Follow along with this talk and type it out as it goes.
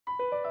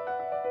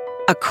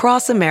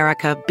Across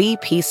America,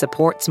 BP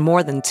supports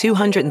more than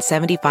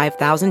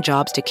 275,000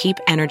 jobs to keep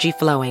energy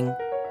flowing.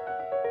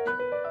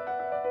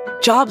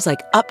 Jobs like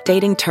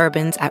updating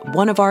turbines at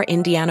one of our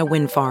Indiana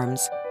wind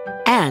farms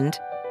and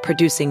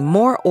producing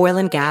more oil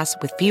and gas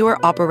with fewer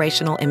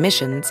operational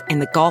emissions in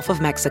the Gulf of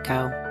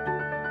Mexico.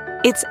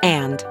 It's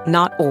and,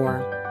 not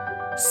or.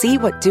 See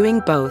what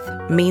doing both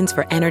means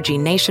for energy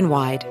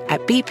nationwide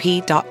at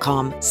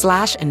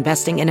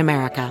bp.com/investing in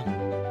America.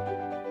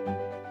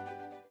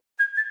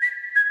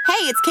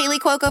 Hey, it's Kaylee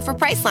Cuoco for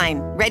Priceline.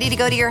 Ready to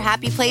go to your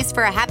happy place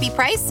for a happy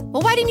price?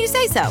 Well, why didn't you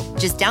say so?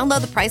 Just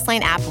download the Priceline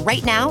app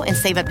right now and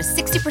save up to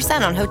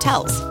 60% on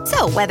hotels.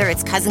 So whether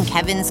it's Cousin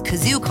Kevin's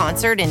Kazoo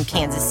Concert in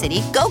Kansas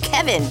City, go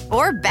Kevin,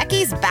 or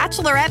Becky's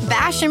Bachelorette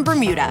Bash in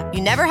Bermuda,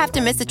 you never have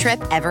to miss a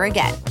trip ever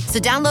again. So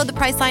download the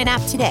Priceline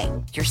app today.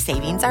 Your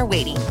savings are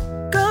waiting.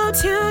 Go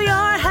to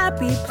your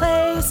happy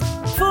place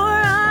for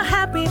a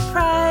happy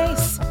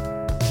price.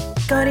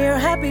 Go to your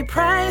happy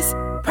price,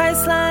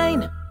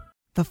 Priceline.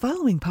 The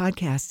following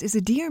podcast is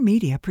a Dear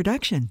Media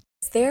production.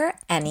 Is there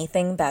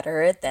anything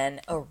better than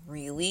a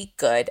really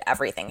good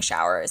everything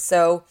shower?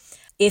 So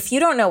if you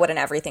don't know what an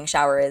everything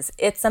shower is,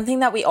 it's something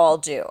that we all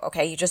do,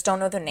 okay? You just don't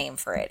know the name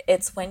for it.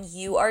 It's when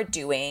you are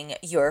doing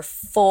your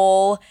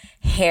full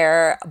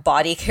hair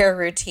body care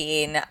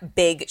routine,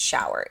 big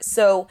shower.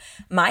 So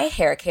my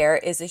hair care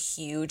is a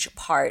huge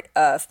part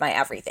of my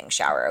everything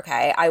shower,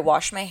 okay? I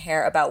wash my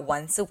hair about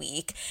once a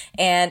week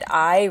and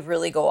I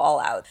really go all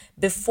out.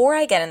 Before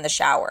I get in the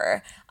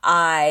shower,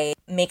 I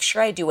make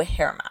sure I do a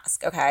hair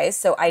mask, okay?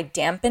 So I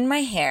dampen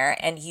my hair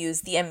and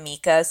use the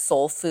Amika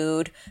Soul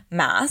Food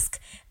mask,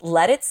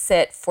 let it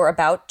sit for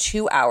about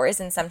 2 hours,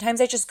 and sometimes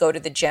I just go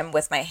to the gym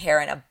with my hair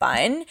in a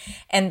bun,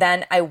 and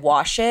then I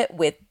wash it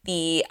with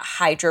the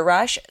Hydro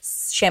Rush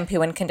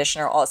shampoo and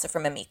conditioner, also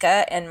from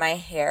Amika, and my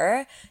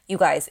hair, you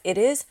guys, it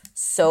is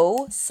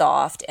so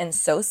soft and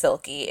so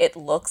silky. It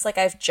looks like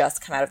I've just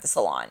come out of the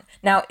salon.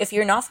 Now, if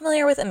you're not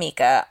familiar with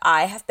Amika,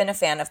 I have been a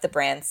fan of the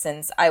brand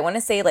since I want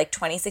to say like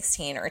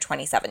 2016 or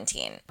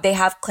 2017. They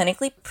have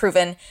clinically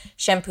proven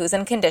shampoos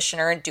and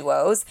conditioner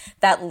duos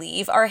that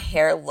leave our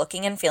hair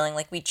looking and feeling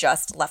like we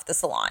just left the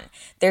salon.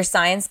 Their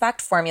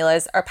science-backed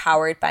formulas are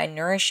powered by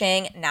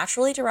nourishing,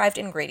 naturally derived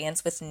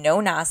ingredients with no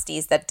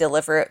nasties that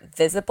deliver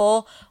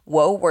visible,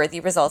 woe-worthy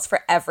results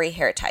for every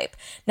hair type.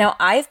 Now,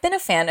 I've been a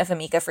fan of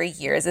Amika for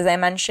years, as I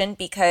mentioned,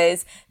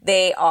 because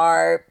they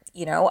are,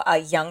 you know, a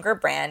younger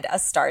brand, a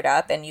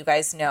startup, and you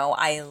guys know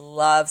I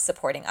love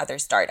supporting other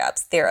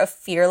startups. They're a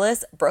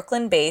fearless,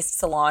 Brooklyn-based,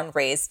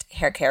 salon-raised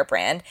hair care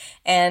brand,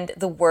 and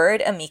the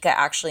word Amika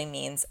actually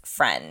means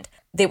friend.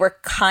 They were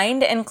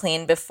kind and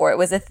clean before it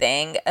was a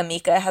thing.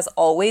 Amika has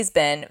always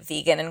been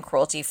vegan and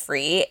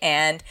cruelty-free,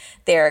 and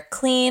they're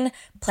clean,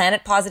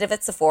 planet positive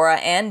at Sephora,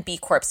 and B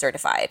Corp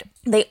certified.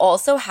 They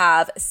also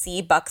have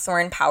sea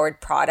buckthorn-powered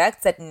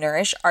products that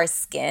nourish our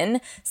skin,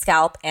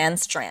 scalp, and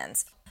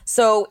strands.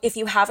 So if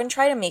you haven't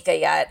tried Amika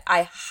yet,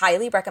 I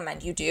highly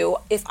recommend you do.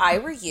 If I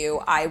were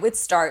you, I would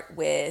start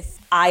with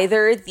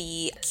either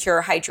the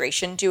Cure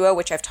Hydration Duo,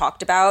 which I've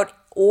talked about,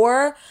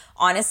 or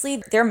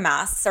honestly, their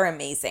masks are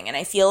amazing. And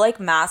I feel like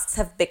masks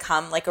have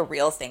become like a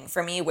real thing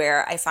for me,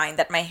 where I find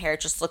that my hair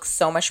just looks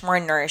so much more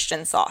nourished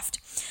and soft.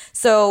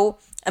 So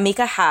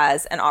Amika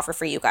has an offer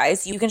for you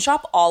guys. You can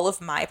shop all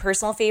of my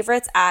personal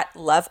favorites at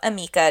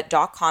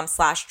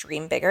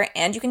loveamika.com/dreambigger,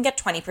 and you can get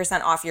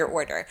 20% off your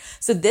order.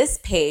 So this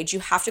page, you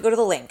have to go to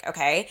the link,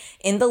 okay?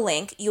 In the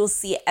link, you'll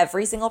see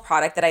every single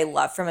product that I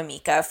love from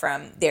Amika,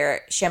 from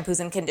their shampoos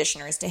and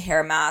conditioners to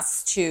hair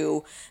masks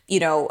to,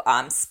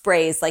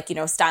 sprays, like,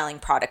 styling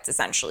products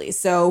essentially.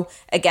 So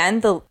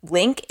again, the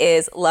link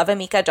is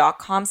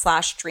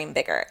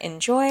loveamika.com/dreambigger.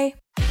 Enjoy.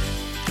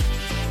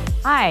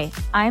 Hi,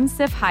 I'm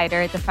Sif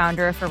Hyder, the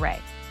founder of Array.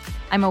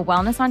 I'm a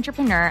wellness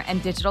entrepreneur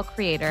and digital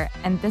creator,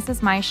 and this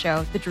is my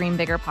show, the Dream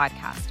Bigger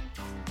podcast.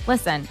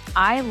 Listen,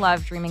 I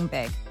love dreaming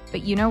big,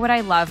 but you know what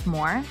I love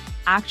more?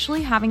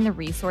 Actually having the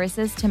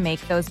resources to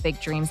make those big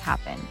dreams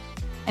happen.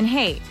 And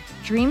hey,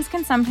 dreams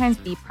can sometimes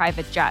be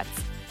private jets,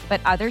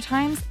 but other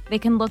times they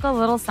can look a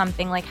little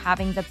something like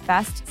having the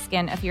best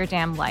skin of your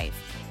damn life,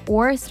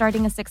 or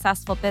starting a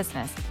successful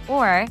business,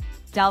 or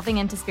delving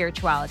into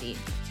spirituality.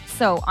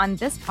 So on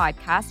this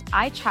podcast,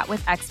 I chat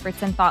with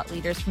experts and thought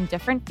leaders from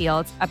different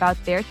fields about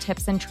their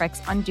tips and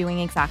tricks on doing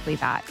exactly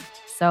that.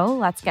 So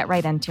let's get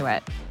right into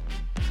it.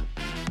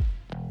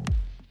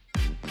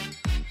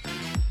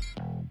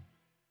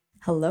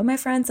 Hello, my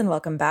friends, and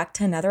welcome back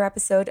to another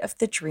episode of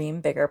the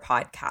Dream Bigger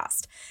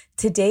podcast.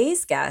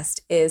 Today's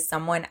guest is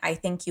someone I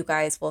think you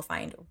guys will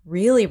find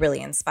really, really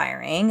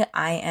inspiring.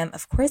 I am,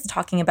 of course,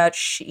 talking about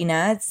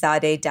Sheena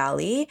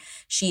Zadeh-Daly.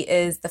 She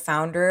is the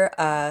founder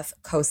of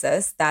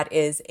Kosas. That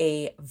is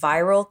a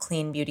viral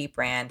clean beauty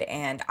brand,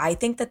 and I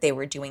think that they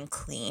were doing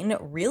clean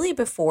really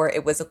before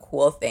it was a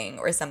cool thing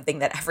or something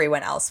that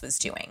everyone else was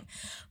doing.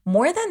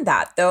 More than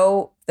that,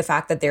 though, the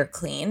fact that they're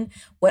clean.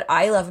 What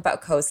I love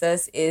about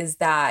Kosas is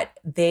that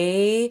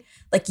they,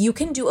 like, you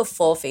can do a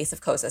full face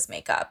of Kosas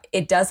makeup.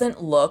 It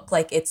doesn't look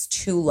like it's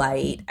too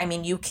light. I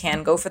mean, you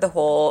can go for the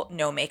whole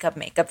no makeup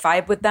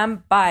vibe with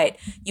them, but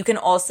you can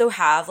also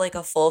have like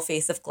a full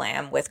face of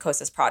glam with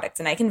Kosas products.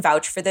 And I can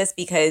vouch for this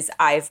because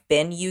I've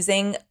been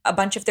using a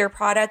bunch of their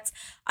products.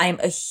 I'm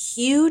a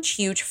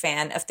huge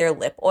fan of their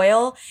lip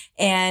oil,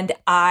 and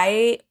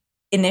I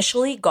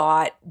initially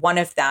got one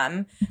of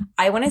them.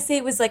 I want to say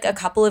it was like a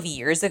couple of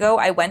years ago.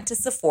 I went to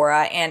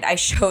Sephora and I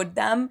showed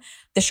them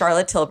the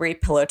Charlotte Tilbury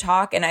Pillow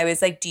Talk. And I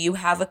was like, do you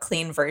have a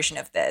clean version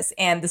of this?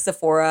 And the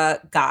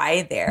Sephora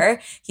guy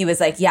there, he was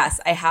like,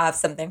 yes, I have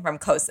something from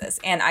Kosas.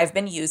 And I've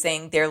been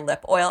using their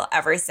lip oil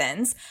ever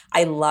since.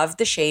 I love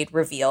the shade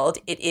Revealed.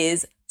 It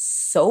is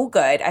so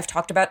good. I've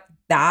talked about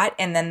that.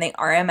 And then the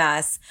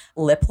RMS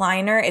lip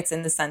liner, it's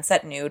in the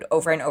Sunset Nude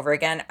over and over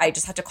again. I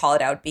just have to call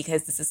it out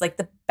because this is like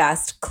the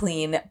best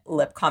clean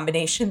lip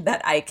combination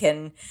that I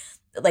can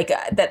like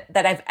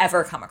that I've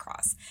ever come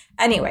across.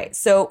 Anyway,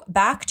 so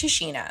back to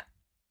Sheena.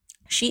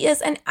 She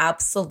is an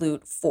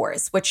absolute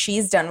force. What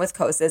she's done with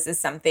Kosas is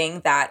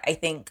something that I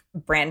think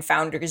brand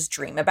founders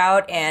dream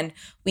about. And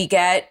we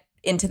get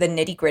into the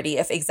nitty gritty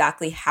of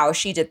exactly how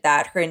she did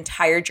that, her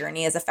entire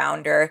journey as a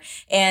founder.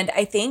 And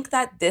I think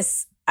that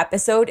this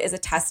episode is a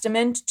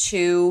testament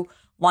to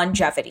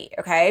longevity,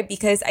 okay?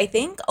 Because I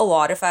think a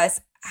lot of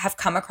us have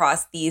come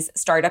across these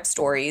startup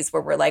stories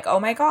where we're like, oh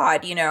my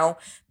God, you know,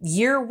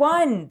 year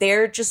one,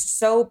 they're just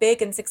so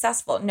big and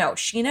successful. No,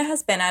 Sheena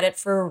has been at it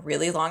for a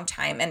really long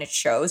time and it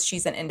shows.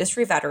 She's an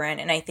industry veteran.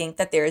 And I think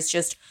that there's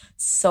just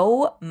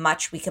so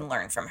much we can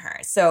learn from her.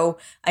 So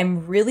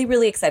I'm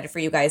really excited for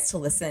you guys to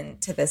listen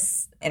to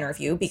this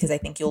interview because I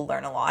think you'll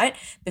learn a lot.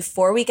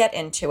 Before we get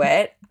into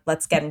it,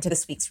 let's get into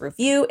this week's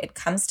review. It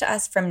comes to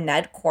us from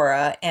Ned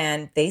Cora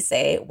and they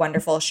say,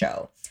 wonderful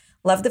show.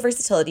 Love the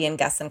versatility in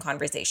guests and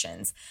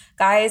conversations.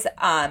 Guys,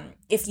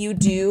 if you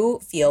do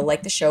feel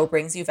like the show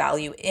brings you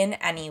value in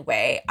any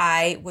way,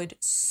 I would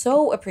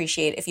so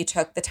appreciate if you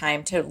took the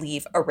time to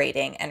leave a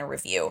rating and a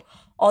review.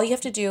 All you have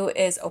to do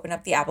is open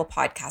up the Apple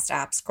Podcast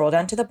app, scroll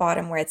down to the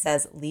bottom where it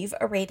says leave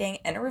a rating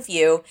and a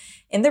review.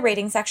 In the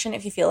rating section,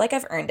 if you feel like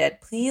I've earned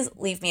it, please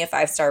leave me a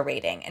 5-star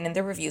rating. And in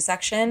the review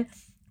section,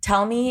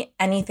 tell me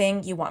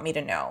anything you want me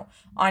to know.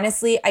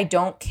 Honestly, I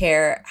don't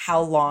care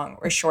how long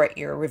or short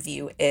your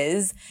review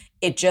is.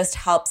 It just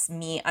helps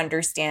me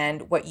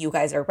understand what you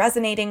guys are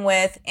resonating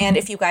with. And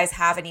if you guys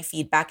have any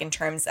feedback in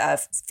terms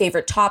of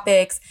favorite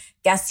topics,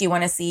 guests you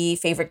want to see,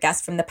 favorite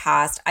guests from the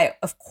past, I,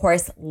 of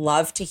course,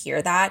 love to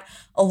hear that.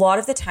 A lot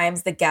of the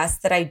times, the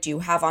guests that I do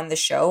have on the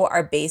show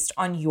are based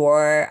on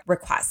your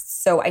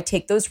requests. So I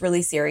take those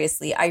really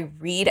seriously. I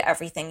read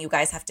everything you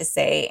guys have to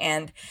say,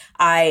 and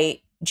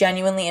I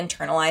genuinely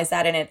internalize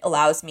that, and it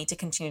allows me to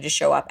continue to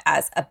show up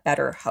as a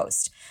better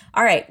host.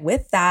 All right,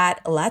 with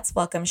that, let's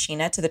welcome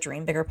Sheena to the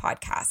Dream Bigger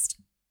podcast.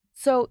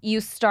 So you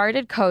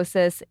started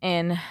Kosas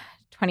in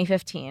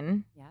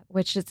 2015,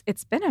 which is,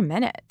 it's been a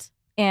minute.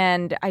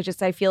 And I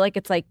feel like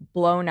it's like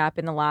blown up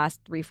in the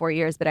last 3-4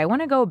 years, but I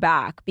want to go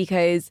back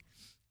because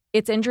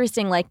it's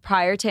interesting. Like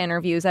prior to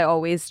interviews, I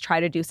always try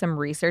to do some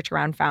research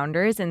around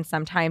founders. And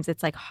sometimes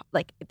it's like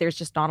there's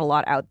just not a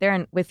lot out there.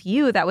 And with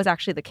you, that was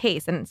actually the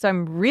case. And so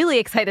I'm really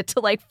excited to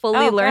like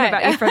fully learn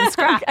about you from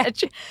scratch.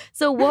 Okay.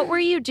 So what were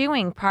you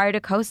doing prior to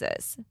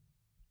Kosas?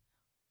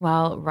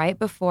 Well, right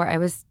before I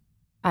was,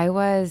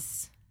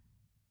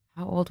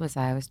 how old was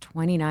I? I was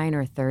 29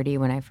 or 30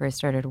 when I first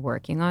started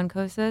working on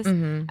Kosas.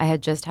 Mm-hmm. I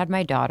had just had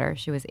my daughter.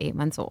 She was 8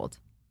 months old.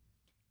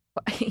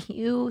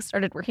 You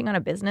started working on a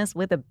business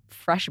with a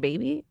fresh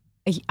baby?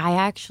 I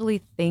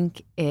actually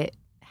think it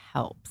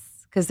helps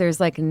because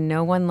there's like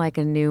no one like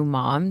a new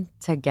mom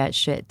to get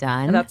shit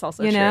done. And that's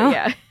also true,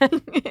 yeah.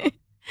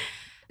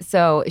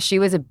 So she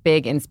was a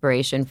big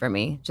inspiration for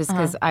me just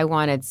because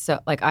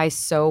I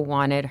so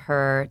wanted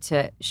her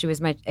to,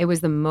 it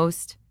was the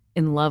most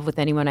in love with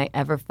anyone I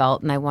ever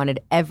felt. And I wanted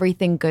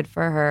everything good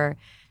for her.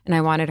 And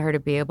I wanted her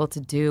to be able to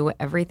do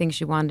everything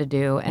she wanted to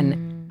do.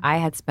 And I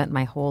had spent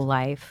my whole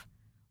life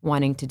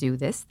wanting to do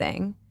this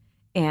thing.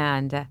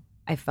 And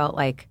I felt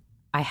like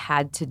I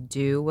had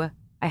to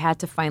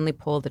finally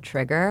pull the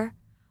trigger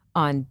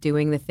on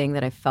doing the thing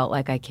that I felt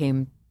like I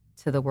came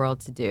to the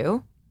world to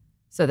do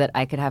so that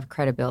I could have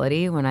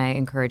credibility when I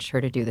encouraged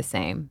her to do the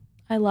same.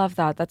 I love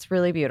that. That's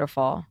really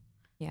beautiful.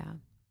 Yeah.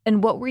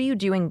 And what were you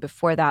doing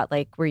before that?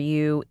 Like, were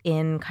you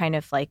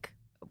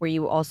were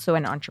you also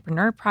an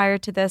entrepreneur prior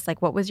to this?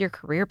 Like, what was your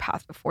career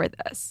path before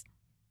this?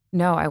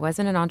 No, I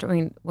wasn't an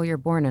entrepreneur. I mean, well, you're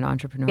born an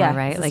entrepreneur,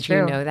 right? Like, true.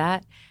 You know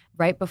that.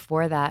 Right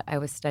before that, I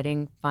was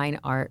studying fine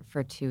art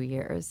for 2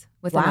 years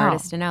with an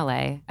artist in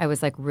LA. I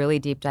was like really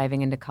deep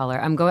diving into color.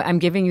 I'm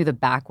giving you the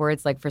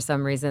backwards, like for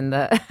some reason,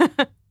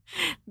 the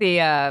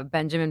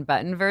Benjamin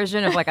Button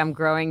version of like I'm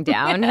growing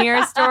down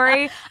here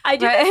story. I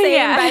do the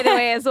same, by the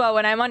way, as well.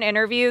 When I'm on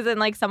interviews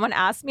and like someone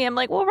asks me, I'm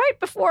like, well, right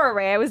before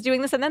Ray, I was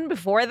doing this and then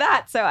before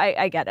that. So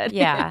I get it.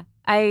 Yeah.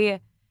 I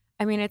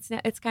I mean, it's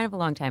kind of a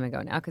long time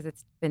ago now because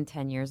it's been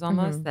 10 years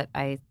almost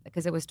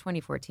because it was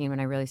 2014 when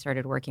I really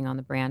started working on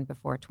the brand.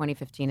 Before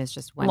 2015 is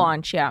just when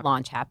launch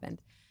happened.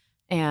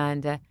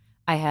 And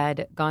I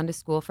had gone to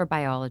school for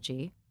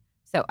biology.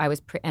 So I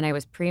was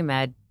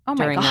pre-med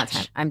during that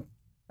time. I'm,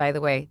 by the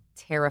way,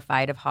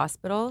 terrified of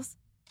hospitals.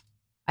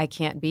 I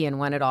can't be in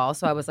one at all.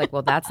 So I was like,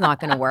 well, that's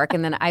not going to work.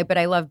 And then but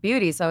I love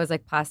beauty. So I was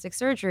like, plastic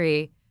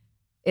surgery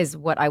is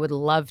what I would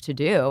love to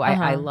do.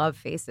 I love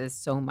faces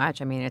so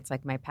much. I mean, it's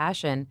like my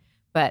passion,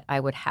 but I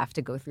would have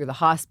to go through the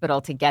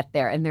hospital to get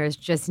there. And there's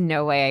just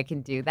no way I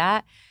can do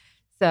that.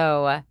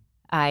 So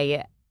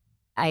I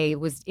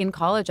was in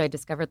college. I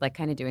discovered like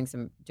kind of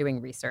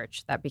doing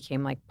research that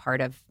became like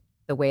part of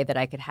the way that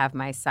I could have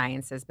my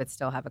sciences, but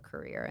still have a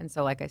career. And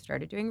so like I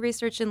started doing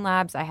research in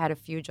labs. I had a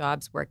few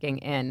jobs working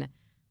in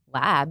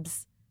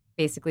labs,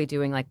 basically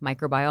doing like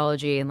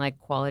microbiology and like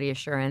quality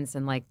assurance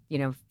and like,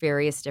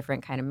 various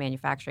different kind of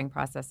manufacturing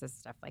processes,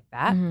 stuff like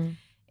that.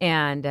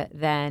 And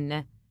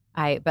then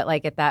but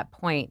like at that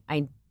point,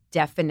 I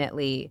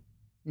definitely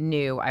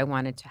knew I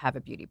wanted to have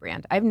a beauty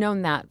brand. I've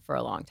known that for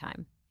a long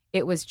time.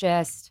 It was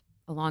just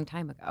a long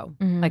time ago.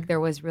 Like there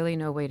was really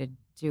no way to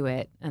do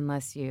it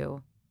unless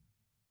you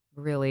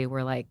really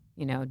were like,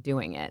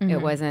 doing it. It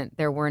wasn't,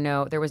 there was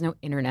no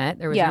internet.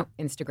 There was no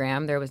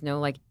Instagram. There was no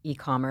like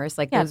e-commerce.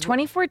 Like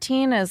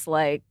 2014 is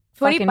like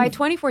by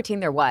 2014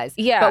 there was.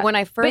 Yeah. But when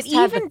I first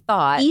had the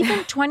thought.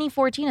 Even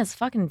 2014 is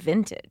fucking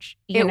vintage.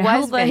 It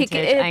was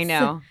vintage. I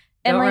know.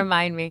 Don't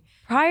remind me.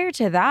 Prior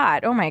to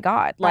that, oh my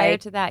God. Prior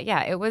to that,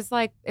 yeah. It was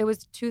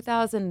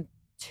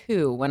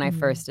 2002 when I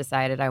first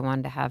decided I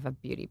wanted to have a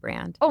beauty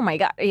brand. Oh my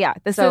God. Yeah.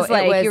 This is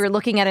like you were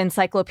looking at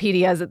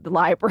encyclopedias at the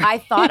library. I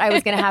thought I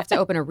was going to have to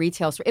open a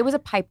retail store. It was a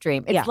pipe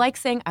dream. It's like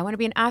saying I want to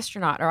be an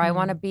astronaut or I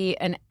want to be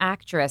an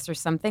actress or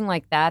something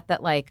like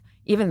that like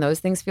even those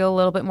things feel a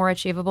little bit more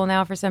achievable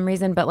now for some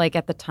reason. But like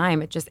at the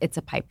time, it's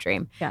a pipe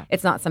dream. Yeah.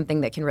 It's not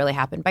something that can really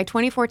happen. By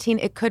 2014,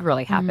 it could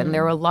really happen.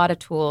 There were a lot of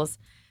tools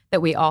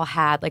that we all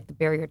had, like the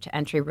barrier to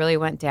entry really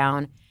went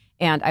down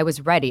and I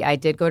was ready. I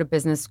did go to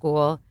business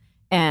school.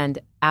 And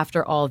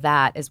after all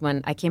that is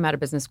when I came out of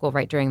business school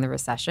right during the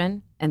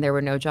recession and there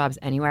were no jobs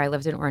anywhere. I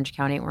lived in Orange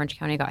County. Orange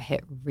County got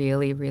hit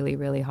really, really,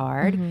 really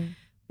hard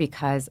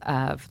because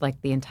of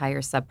like the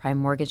entire subprime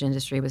mortgage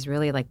industry was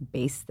really like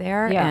based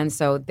there. Yeah. And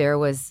so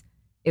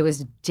it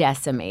was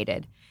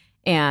decimated.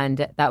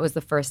 And that was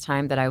the first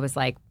time that I was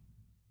like,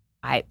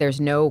 there's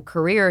no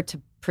career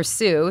to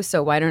pursue.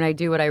 So why don't I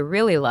do what I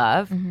really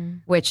love,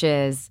 which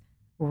is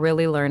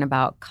really learn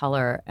about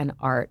color and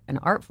art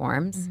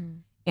forms.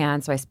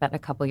 And so I spent a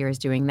couple years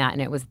doing that.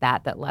 And it was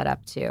that led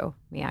up to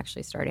me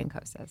actually starting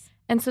Kosas.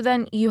 And so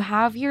then you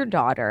have your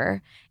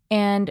daughter.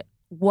 And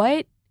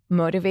what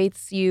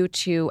motivates you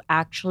to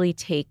actually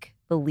take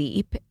the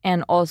leap?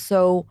 And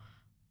also,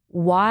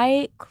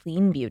 why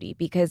clean beauty?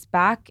 Because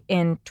back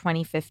in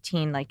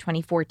 2015, like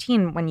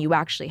 2014, when you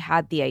actually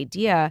had the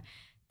idea,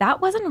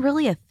 that wasn't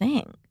really a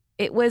thing.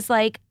 It was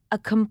like a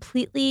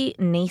completely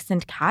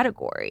nascent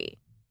category.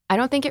 I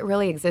don't think it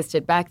really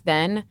existed. Back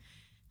then,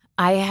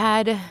 I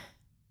had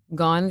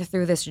gone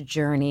through this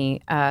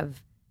journey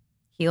of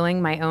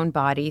healing my own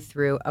body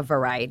through a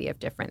variety of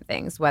different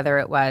things, whether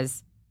it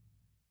was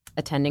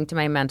attending to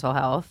my mental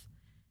health,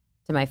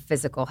 to my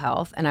physical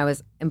health. And I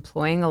was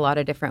employing a lot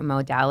of different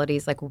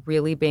modalities, like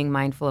really being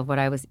mindful of what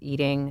I was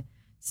eating,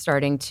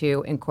 starting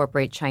to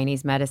incorporate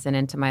Chinese medicine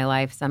into my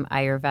life, some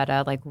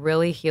Ayurveda, like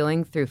really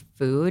healing through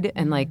food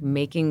and like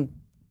making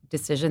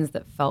decisions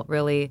that felt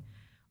really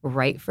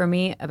right for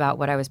me about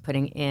what I was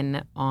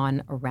putting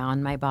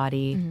around my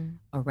body,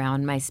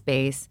 around my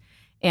space.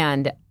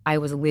 And I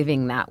was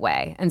living that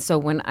way. And so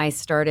when I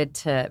started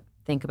to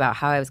think about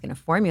how I was going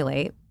to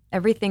formulate,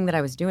 everything that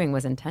I was doing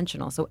was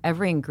intentional. So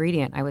every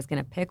ingredient I was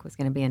going to pick was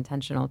going to be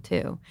intentional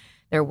too.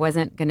 There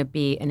wasn't going to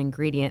be an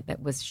ingredient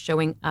that was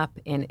showing up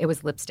it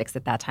was lipsticks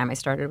at that time. I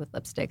started with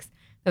lipsticks.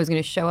 That was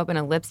going to show up in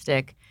a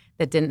lipstick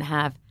that didn't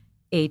have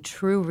a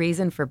true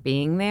reason for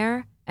being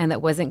there and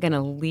that wasn't going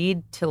to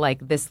lead to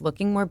like this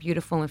looking more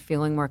beautiful and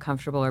feeling more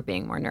comfortable or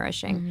being more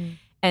nourishing.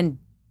 And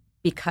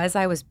because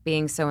I was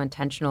being so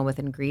intentional with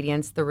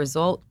ingredients, the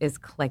result is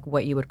like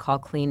what you would call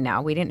clean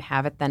now. We didn't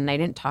have it then, and I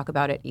didn't talk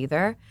about it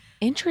either.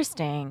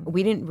 Interesting.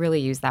 We didn't really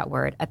use that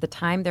word. At the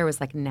time, there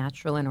was like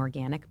natural and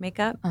organic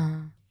makeup.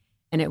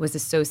 And it was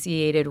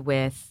associated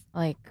with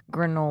like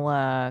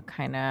granola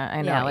kind of.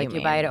 I know. Yeah, like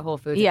you buy it at Whole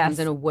Foods. Yes. It comes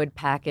in a wood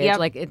package. Yep.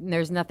 Like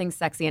there's nothing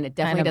sexy, and it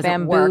definitely kind of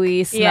doesn't work.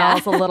 Bamboo-y,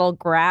 smells a little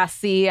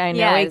grassy. I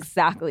know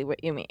exactly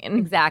what you mean.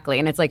 Exactly,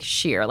 and it's like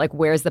sheer. Like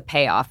where's the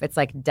payoff? It's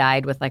like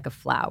dyed with like a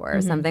flower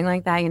or something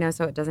like that.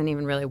 So it doesn't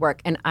even really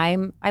work. And I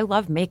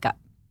love makeup.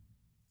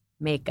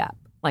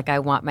 Like I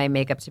want my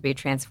makeup to be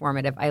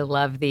transformative. I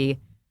love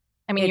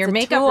your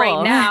makeup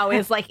right now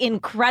is like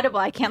incredible.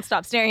 I can't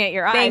stop staring at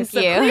your eyes.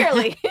 Thank you.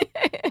 Clearly.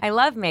 I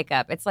love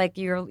makeup. It's like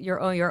your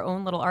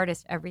own little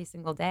artist every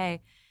single day.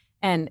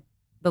 And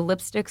the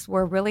lipsticks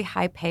were really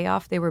high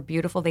payoff. They were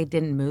beautiful. They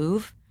didn't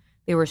move.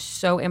 They were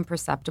so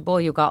imperceptible.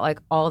 You got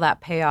like all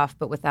that payoff,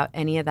 but without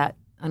any of that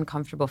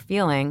uncomfortable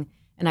feeling.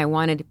 And I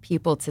wanted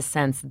people to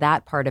sense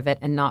that part of it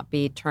and not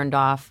be turned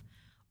off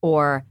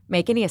or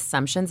make any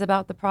assumptions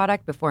about the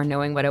product before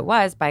knowing what it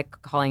was by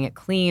calling it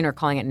clean or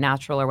calling it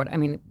natural or what. I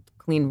mean,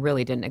 clean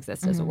really didn't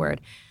exist as a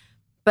word.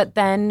 But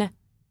then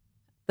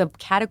the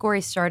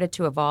category started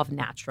to evolve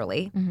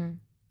naturally.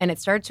 And it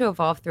started to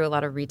evolve through a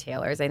lot of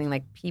retailers. I think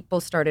like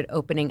people started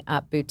opening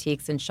up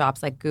boutiques and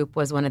shops. Like Goop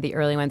was one of the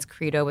early ones.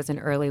 Credo was an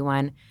early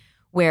one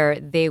where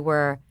they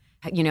were,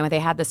 you know, they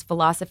had this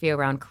philosophy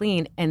around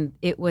clean. And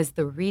it was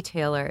the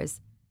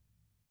retailers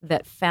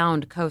that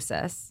found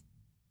Kosas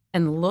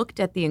and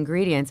looked at the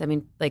ingredients. I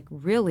mean, like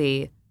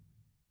really,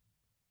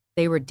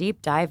 they were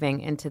deep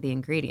diving into the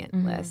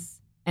ingredient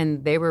lists.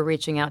 And they were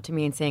reaching out to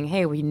me and saying,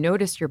 hey, we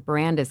noticed your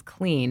brand is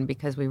clean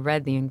because we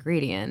read the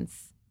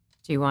ingredients.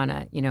 Do you want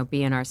to, you know,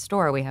 be in our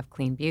store? We have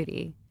clean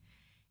beauty.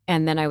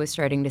 And then I was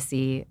starting to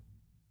see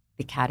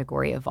the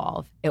category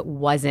evolve. It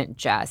wasn't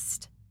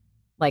just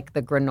like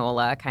the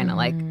granola kind of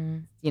like,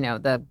 you know,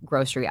 the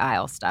grocery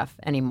aisle stuff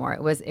anymore.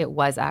 It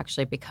was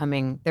actually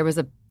becoming,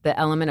 the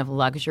element of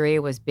luxury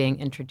was being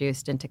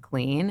introduced into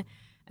clean.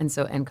 And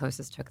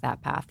Kosas took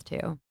that path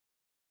too.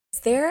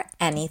 Is there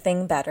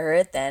anything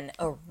better than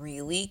a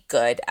really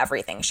good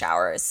everything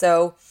shower?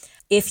 So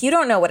if you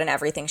don't know what an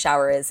everything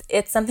shower is,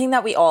 it's something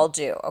that we all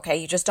do, okay?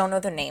 You just don't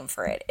know the name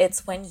for it.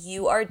 It's when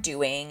you are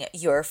doing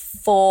your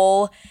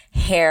full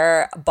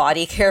hair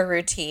body care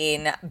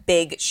routine,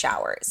 big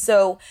shower.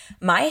 So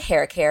my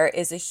hair care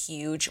is a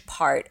huge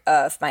part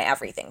of my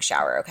everything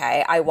shower,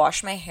 okay? I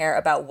wash my hair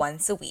about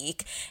once a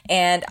week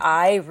and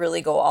I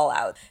really go all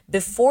out.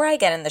 Before I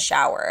get in the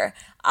shower,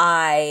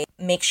 I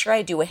make sure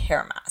I do a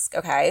hair mask,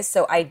 okay?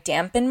 So I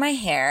dampen my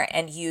hair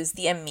and use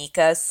the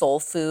Amika Soul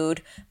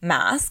Food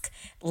mask,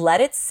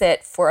 let it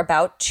sit for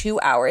about 2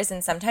 hours,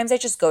 and sometimes I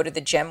just go to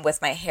the gym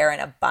with my hair in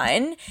a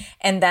bun,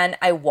 and then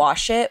I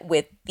wash it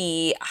with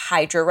the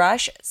Hydra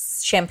Rush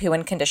shampoo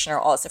and conditioner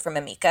also from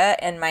Amika,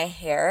 and my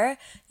hair,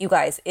 you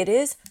guys, it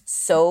is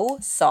so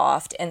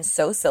soft and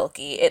so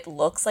silky. It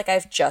looks like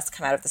I've just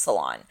come out of the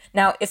salon.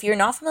 Now, if you're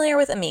not familiar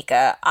with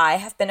Amika, I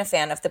have been a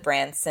fan of the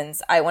brand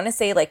since I want to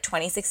say like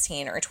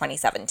 2016 or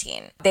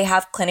 2017. They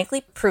have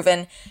clinically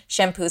proven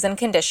shampoos and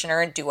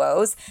conditioner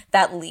duos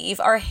that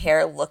leave our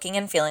hair looking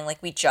and feeling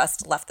like we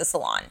just left the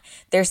salon.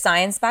 Their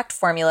science-backed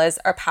formulas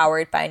are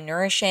powered by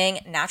nourishing,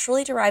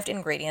 naturally derived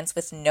ingredients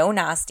with no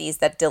nasties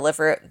that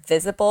deliver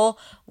visible,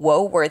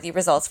 woe-worthy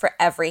results for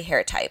every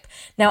hair type.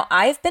 Now,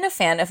 I've been a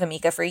fan of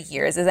Amika for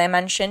years, as I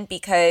mentioned,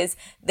 because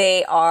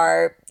they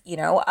are, you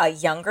know, a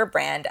younger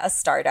brand, a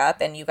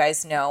startup, and you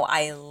guys know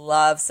I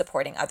love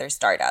supporting other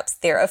startups.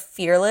 They're a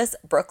fearless,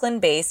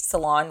 Brooklyn-based,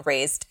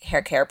 salon-raised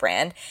hair care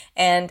brand,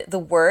 and the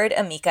word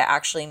Amika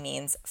actually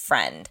means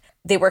friend.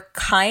 They were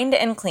kind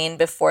and clean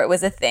before it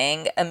was a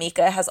thing.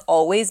 Amika has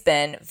always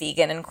been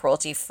vegan and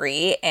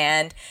cruelty-free,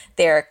 and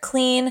they're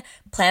clean,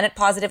 planet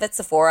positive at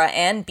Sephora,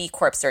 and B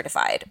Corp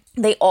certified.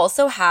 They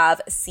also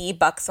have sea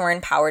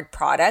buckthorn-powered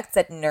products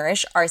that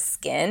nourish our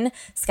skin,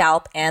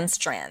 scalp, and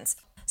strands.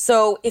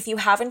 So if you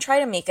haven't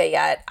tried Amika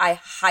yet, I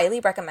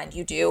highly recommend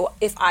you do.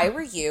 If I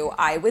were you,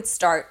 I would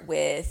start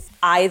with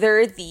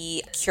either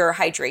the Cure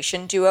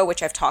Hydration Duo,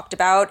 which I've talked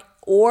about,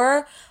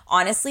 or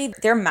honestly,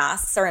 their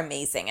masks are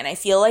amazing. And I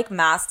feel like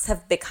masks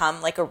have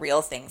become like a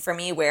real thing for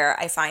me where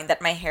I find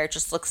that my hair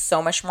just looks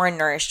so much more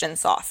nourished and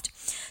soft.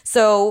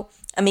 So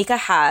Amika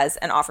has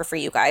an offer for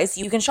you guys.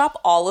 You can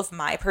shop all of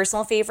my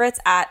personal favorites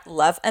at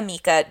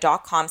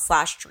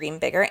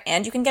loveamika.com/dreambigger,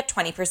 and you can get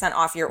 20%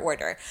 off your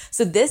order.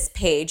 So this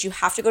page, you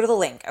have to go to the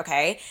link,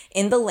 okay?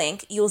 In the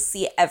link, you'll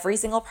see every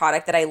single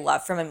product that I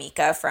love from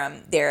Amika,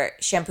 from their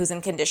shampoos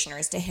and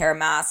conditioners to hair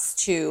masks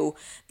to,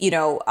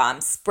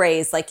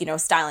 sprays, like,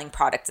 styling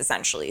products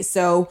essentially.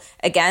 So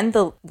again,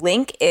 the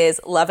link is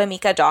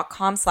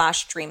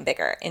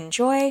loveamika.com/dreambigger.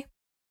 Enjoy.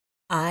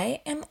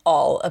 I am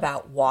all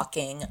about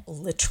walking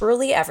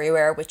literally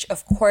everywhere, which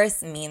of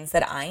course means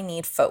that I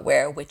need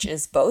footwear, which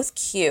is both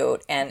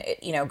cute and,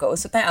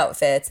 goes with my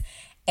outfits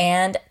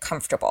and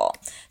comfortable.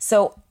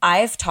 So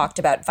I've talked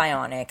about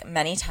Vionic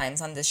many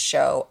times on this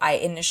show. I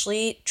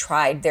initially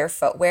tried their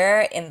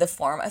footwear in the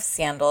form of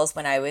sandals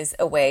when I was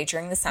away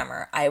during the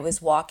summer. I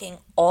was walking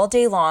all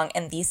day long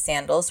and these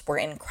sandals were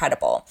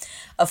incredible.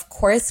 Of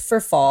course, for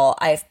fall,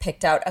 I've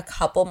picked out a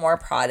couple more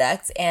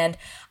products, and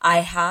I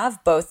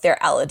have both their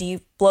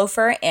Elodie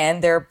loafer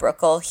and their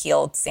Brookle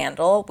heeled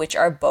sandal, which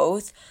are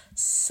both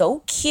so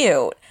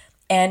cute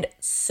and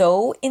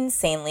so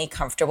insanely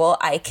comfortable.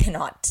 I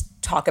cannot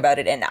talk about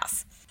it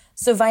enough.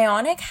 So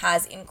Vionic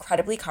has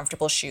incredibly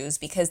comfortable shoes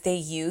because they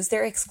use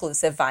their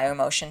exclusive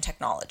VioMotion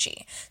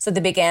technology. So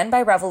they began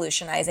by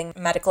revolutionizing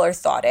medical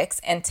orthotics,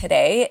 and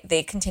today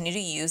they continue to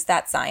use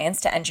that science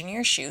to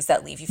engineer shoes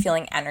that leave you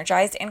feeling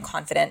energized and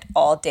confident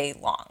all day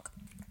long.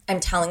 I'm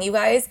telling you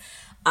guys,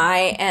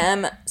 I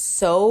am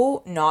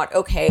so not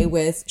okay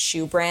with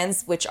shoe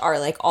brands which are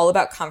like all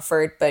about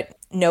comfort but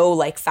no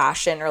like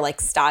fashion or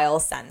like style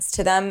sense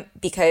to them,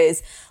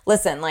 because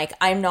listen, like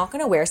I'm not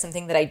going to wear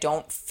something that I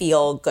don't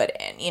feel good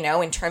in, you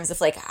know, in terms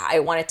of like I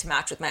want it to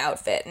match with my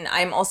outfit. And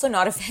I'm also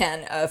not a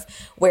fan of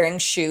wearing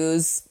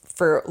shoes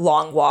for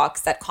long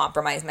walks that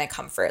compromise my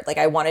comfort. Like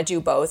I want to do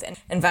both, and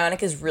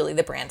Vionic is really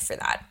the brand for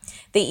that.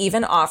 They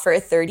even offer a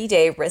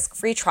 30-day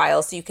risk-free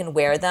trial so you can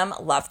wear them,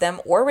 love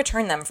them, or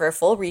return them for a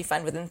full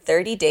refund within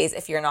 30 days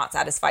if you're not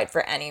satisfied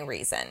for any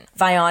reason.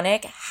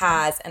 Vionic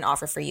has an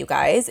offer for you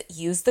guys.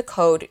 Use the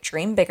code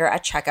DREAMBIGGER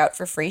at checkout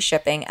for free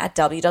shipping at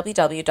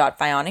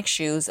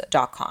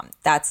www.vionicshoes.com.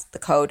 That's the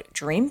code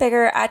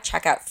DREAMBIGGER at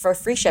checkout for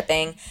free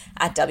shipping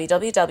at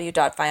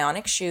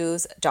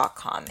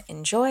www.vionicshoes.com.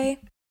 Enjoy.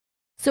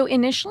 So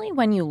initially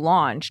when you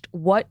launched,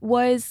 what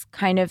was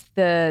kind of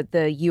the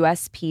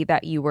USP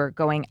that you were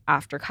going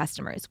after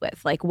customers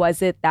with? Like,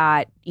 was it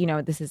that, you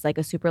know, this is like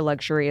a super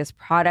luxurious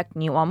product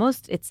and you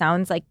almost, it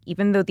sounds like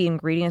even though the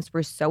ingredients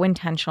were so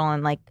intentional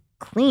and like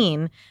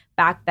clean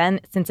back then,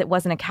 since it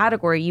wasn't a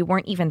category, you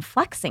weren't even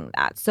flexing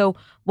that. So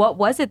what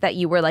was it that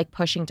you were like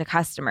pushing to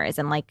customers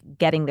and like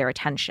getting their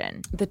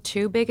attention? The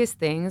two biggest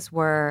things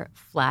were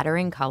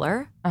flattering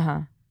color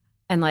and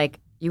like,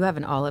 you have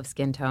an olive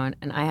skin tone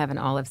and I have an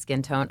olive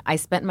skin tone. I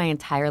spent my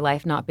entire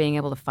life not being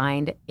able to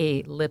find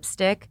a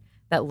lipstick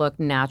that looked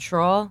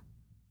natural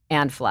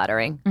and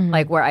flattering,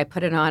 like where I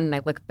put it on and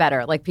I look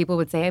better. Like people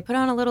would say, I put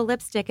on a little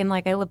lipstick and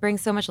like I bring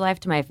so much life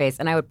to my face.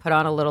 And I would put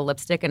on a little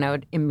lipstick and I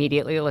would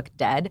immediately look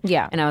dead.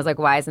 Yeah. And I was like,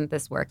 why isn't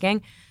this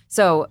working?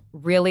 So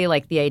really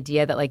like the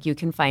idea that like you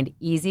can find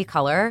easy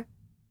color,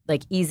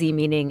 like easy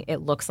meaning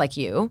it looks like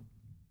you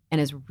and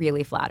is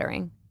really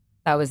flattering.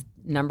 That was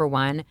number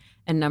one.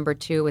 And number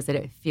two was that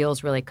it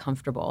feels really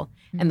comfortable.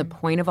 And the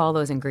point of all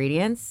those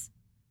ingredients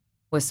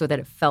was so that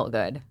it felt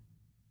good,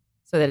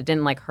 so that it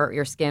didn't like hurt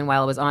your skin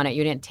while it was on it.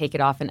 You didn't take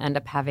it off and end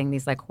up having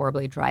these like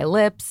horribly dry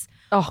lips.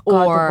 Oh,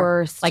 God, or the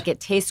worst. Like it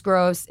tastes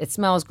gross, it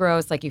smells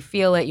gross, like you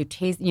feel it, you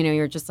taste, you know,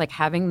 you're just like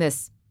having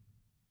this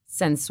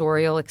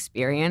sensorial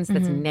experience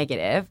that's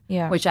negative,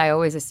 which I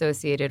always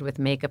associated with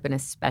makeup and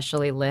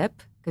especially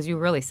lip, because you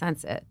really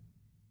sense it.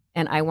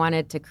 And I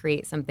wanted to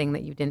create something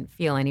that you didn't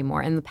feel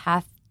anymore. And the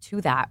path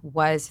to that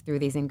was through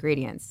these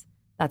ingredients.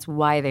 That's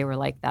why they were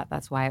like that.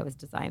 That's why it was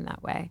designed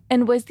that way.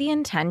 And was the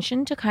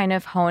intention to kind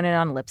of hone in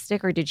on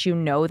lipstick, or did you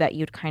know that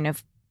you'd kind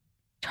of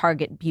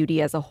target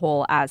beauty as a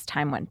whole as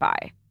time went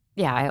by?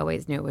 Yeah, I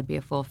always knew it would be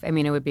it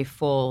would be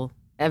full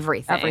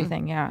everything.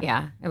 Everything, yeah.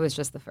 Yeah, it was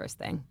just the first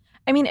thing.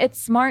 I mean, it's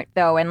smart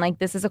though. And like,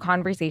 this is a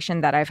conversation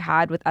that I've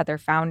had with other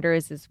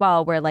founders as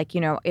well, where like,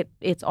 you know,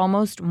 it's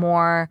almost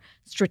more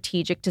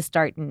strategic to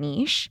start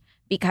niche,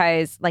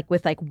 because like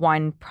with like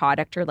one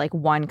product or like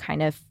one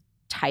kind of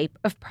type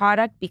of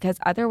product, because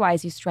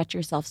otherwise you stretch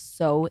yourself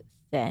so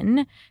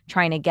thin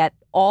trying to get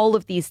all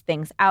of these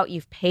things out.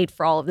 You've paid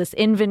for all of this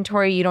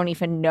inventory. You don't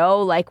even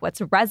know like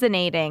what's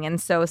resonating. And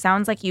so it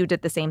sounds like you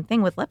did the same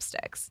thing with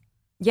lipsticks.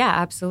 Yeah,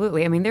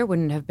 absolutely. I mean, there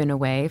wouldn't have been a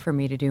way for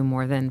me to do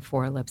more than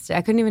 4 lipsticks.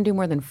 I couldn't even do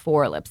more than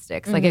 4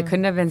 lipsticks. Like it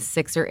couldn't have been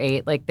 6 or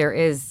 8. Like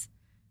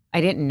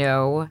I didn't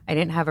know. I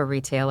didn't have a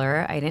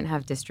retailer. I didn't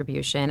have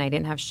distribution. I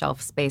didn't have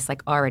shelf space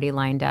like already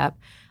lined up.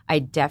 I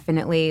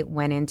definitely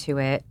went into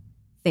it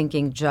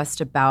thinking just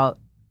about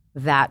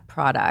that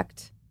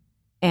product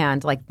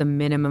and like the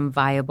minimum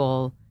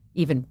viable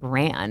even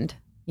brand,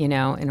 you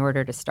know, in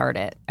order to start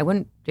it. I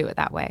wouldn't do it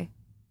that way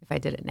if I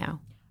did it now.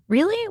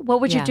 Really?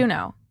 What would you do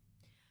now?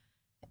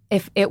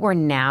 If it were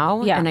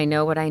now, and I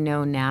know what I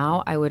know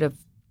now, I would have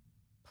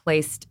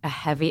placed a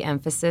heavy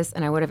emphasis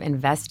and I would have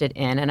invested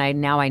in, and I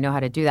know how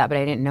to do that, but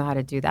I didn't know how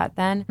to do that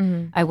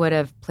then. I would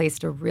have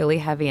placed a really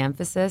heavy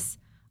emphasis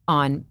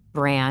on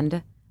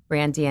brand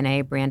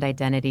DNA, brand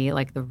identity,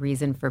 like the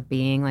reason for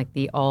being, like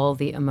all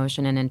the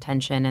emotion and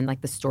intention and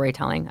like the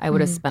storytelling. I would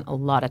have spent a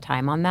lot of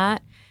time on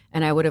that,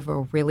 and I would have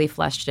really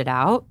fleshed it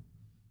out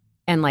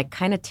and like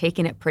kind of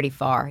taken it pretty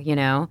far, you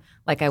know?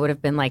 Like I would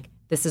have been like,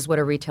 this is what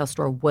a retail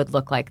store would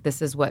look like.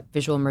 This is what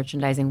visual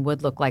merchandising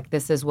would look like.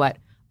 This is what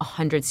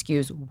 100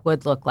 SKUs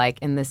would look like.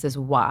 And this is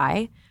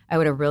why. I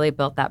would have really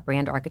built that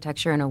brand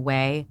architecture in a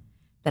way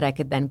that I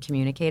could then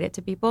communicate it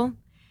to people.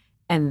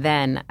 And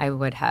then I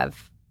would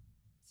have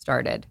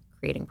started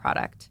creating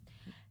product.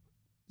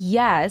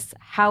 Yes.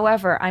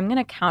 However, I'm going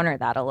to counter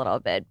that a little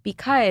bit,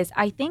 because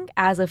I think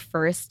as a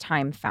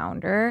first-time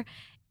founder,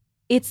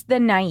 it's the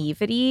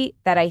naivety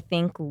that I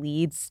think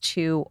leads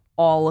to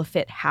all of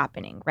it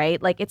happening,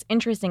 right? Like it's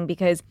interesting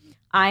because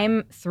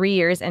I'm 3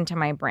 years into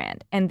my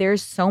brand and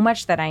there's so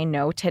much that I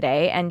know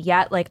today. And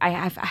yet like I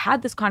have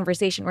had this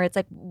conversation where it's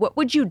like, what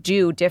would you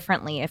do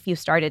differently if you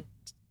started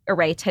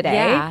Array today?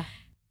 Yeah.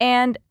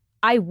 And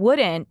I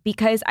wouldn't,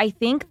 because I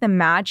think the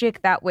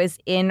magic that was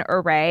in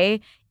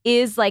Array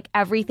is like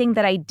everything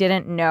that I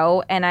didn't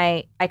know and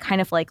I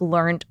kind of like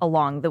learned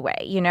along the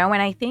way, you know?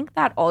 And I think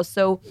that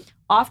also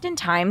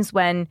oftentimes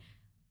when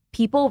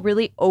people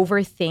really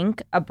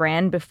overthink a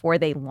brand before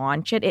they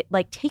launch it. It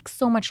like takes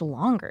so much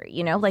longer,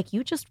 you know? Like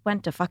you just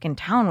went to fucking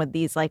town with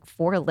these like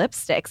 4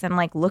 lipsticks and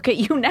like look at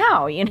you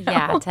now, you know?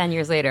 Yeah, 10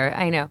 years later.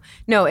 I know.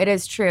 No, it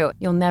is true.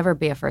 You'll never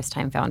be a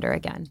first-time founder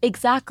again.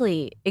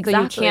 Exactly.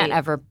 So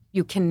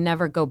you can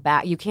never go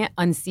back. You can't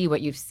unsee what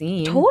you've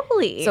seen.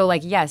 Totally. So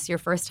like, yes, your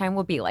first time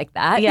will be like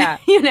that. Yeah.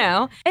 You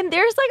know? And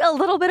there's like a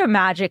little bit of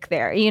magic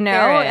there, you know?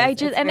 There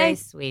is. It's very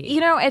sweet. You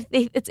know,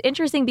 it's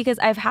interesting because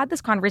I've had this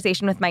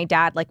conversation with my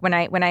dad, like when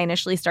I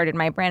initially started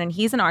my brand, and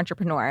he's an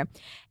entrepreneur.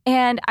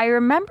 And I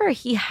remember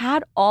he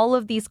had all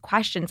of these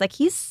questions. Like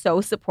he's so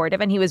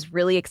supportive and he was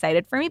really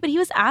excited for me, but he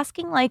was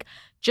asking like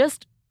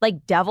just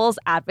like devil's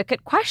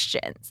advocate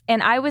questions.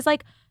 And I was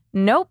like,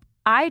 nope.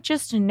 I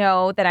just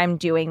know that I'm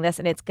doing this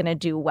and it's going to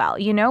do well,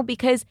 you know,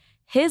 because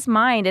his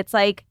mind, it's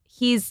like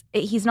he's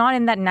not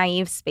in that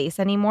naive space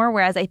anymore.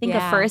 Whereas I think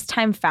a first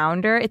time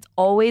founder, it's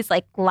always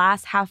like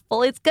glass half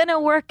full. It's going to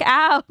work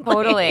out.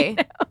 Totally. Like, you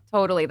know?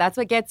 Totally. That's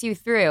what gets you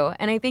through.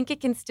 And I think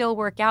it can still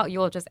work out.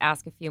 You'll just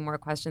ask a few more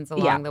questions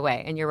along the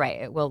way. And you're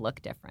right. It will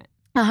look different.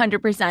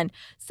 100%.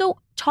 So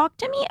talk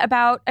to me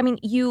about, I mean,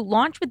 you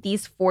launched with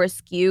these 4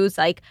 SKUs.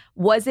 Like,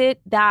 was it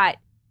that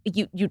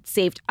you'd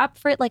saved up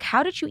for it? Like,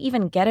 how did you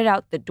even get it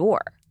out the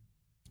door?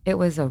 It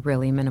was a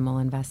really minimal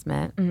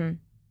investment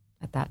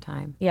at that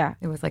time. Yeah.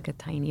 It was like a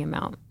tiny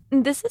amount.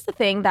 And this is the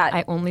thing that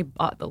I only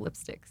bought the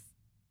lipsticks.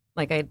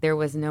 Like there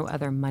was no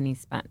other money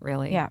spent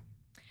really. Yeah.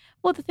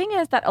 Well, the thing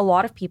is that a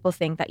lot of people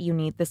think that you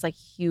need this like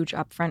huge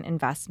upfront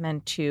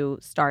investment to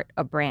start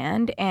a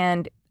brand.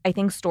 And I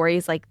think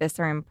stories like this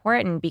are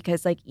important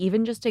because like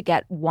even just to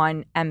get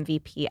one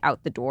MVP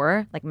out the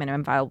door, like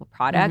minimum viable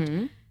product,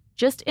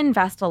 just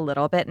invest a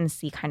little bit and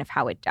see kind of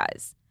how it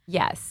does.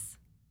 Yes.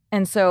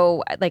 And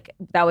so like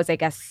that was, I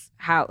guess,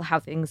 how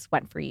things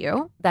went for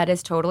you. That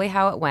is totally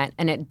how it went.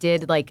 And it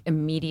did like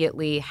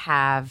immediately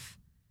have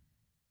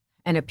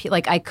an appeal.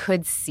 Like I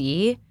could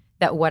see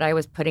that what I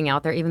was putting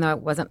out there, even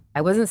though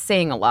I wasn't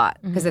saying a lot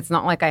because it's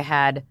not like I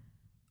had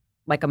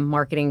like a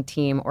marketing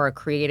team or a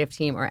creative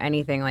team or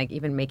anything, like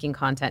even making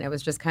content. It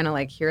was just kind of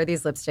like, here are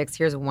these lipsticks.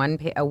 Here's a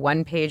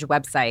one-page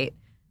website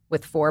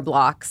with 4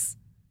 blocks.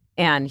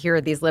 And here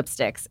are these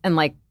lipsticks. And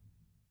like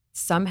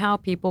somehow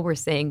people were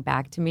saying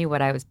back to me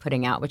what I was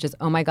putting out, which is,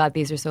 oh my God,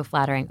 these are so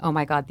flattering. Oh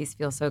my God, these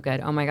feel so good.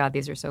 Oh my God,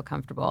 these are so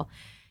comfortable.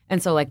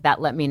 And so like that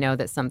let me know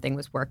that something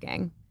was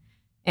working.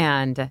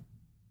 And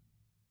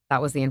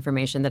that was the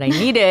information that I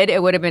needed.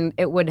 It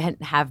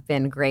wouldn't have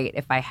been great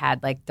if I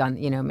had like done,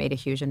 you know, made a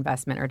huge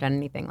investment or done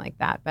anything like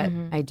that. But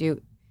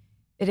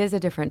it is a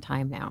different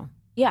time now.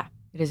 Yeah.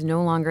 It is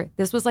no longer,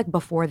 this was like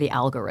before the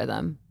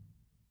algorithm.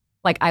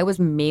 Like I was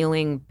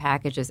mailing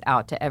packages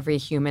out to every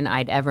human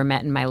I'd ever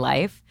met in my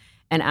life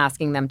and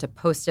asking them to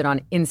post it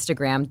on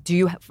Instagram. Do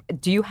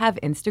you have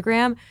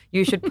Instagram?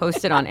 You should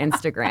post it on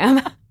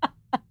Instagram.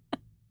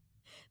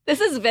 This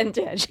is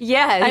vintage.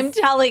 Yes. I'm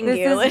telling you.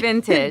 This is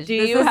vintage. Do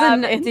you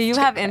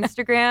have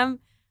Instagram?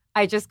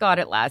 I just got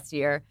it last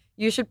year.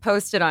 You should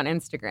post it on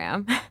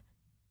Instagram.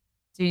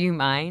 Do you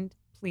mind?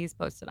 Please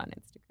post it on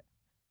Instagram.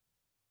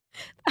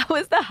 That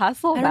was the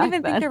hustle. I don't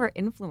even think there were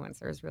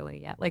influencers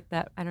really yet. Like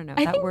that, I don't know.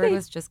 That word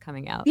was just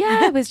coming out.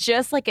 Yeah, it was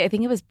just like, I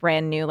think it was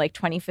brand new. Like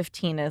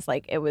 2015 is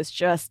like, it was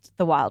just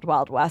the wild,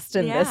 wild west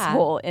in this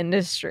whole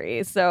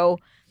industry. So,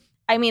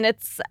 I mean,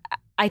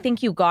 I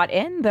think you got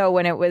in though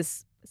when it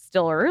was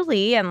still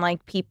early and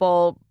like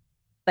people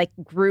like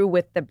grew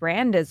with the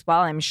brand as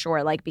well, I'm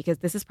sure, like because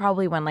this is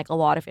probably when like a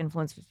lot of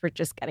influencers were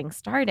just getting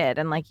started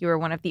and like you were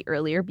one of the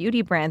earlier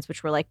beauty brands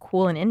which were like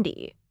cool and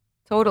indie.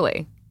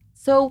 Totally.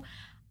 So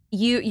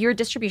your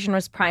distribution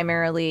was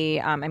primarily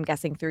I'm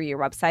guessing through your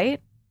website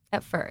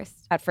at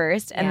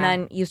first and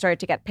then you started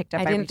to get picked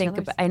up by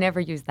retailers? I never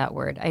used that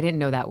word. I didn't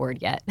know that word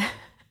yet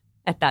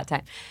at that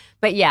time.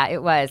 But yeah,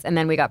 it was. And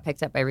then we got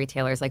picked up by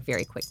retailers like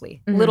very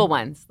quickly. Little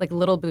ones, like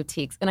little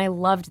boutiques. And I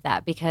loved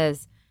that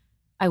because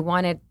I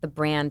wanted the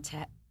brand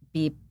to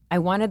be, I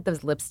wanted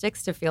those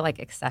lipsticks to feel like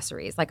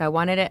accessories. Like I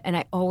wanted it, and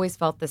I always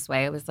felt this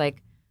way. It was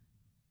like,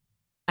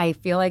 I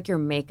feel like your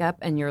makeup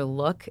and your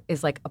look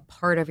is like a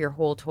part of your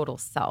whole total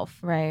self.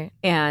 Right.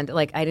 And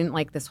like, I didn't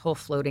like this whole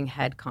floating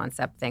head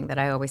concept thing that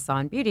I always saw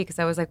in beauty because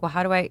I was like, well,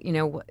 how do I,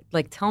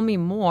 like tell me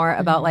more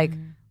about like,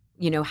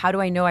 how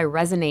do I know I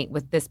resonate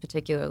with this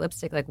particular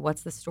lipstick? Like,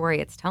 what's the story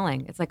it's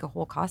telling? It's like a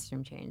whole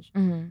costume change,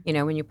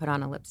 when you put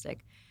on a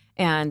lipstick.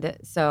 And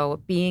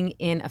so being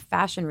in a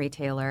fashion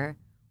retailer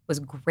was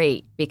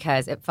great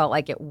because it felt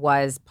like it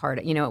was part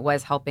of, it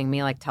was helping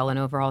me like tell an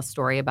overall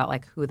story about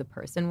like who the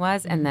person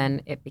was. And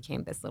then it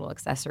became this little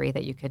accessory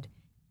that you could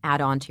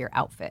add on to your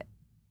outfit.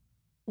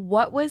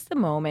 What was the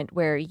moment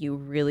where you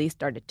really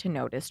started to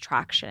notice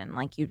traction?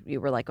 Like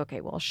you were like,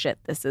 okay, well, shit,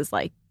 this is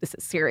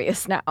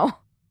serious now.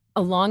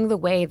 Along the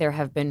way, there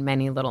have been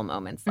many little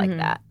moments like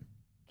that.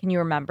 Can you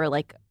remember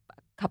like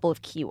a couple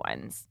of key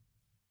ones?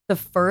 The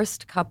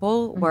first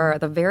couple were,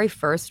 the very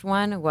first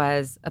one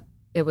was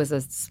it was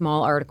a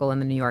small article in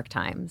the New York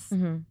Times.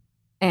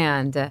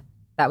 And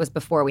that was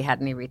before we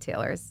had any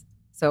retailers.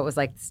 So it was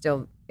like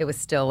still, it was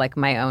still like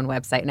my own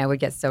website. And I would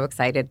get so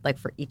excited like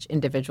for each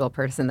individual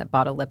person that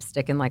bought a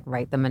lipstick and like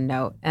write them a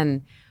note.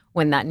 And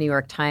when that New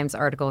York Times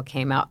article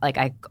came out, like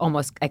I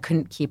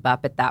couldn't keep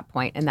up at that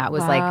point. And that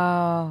was like,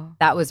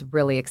 that was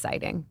really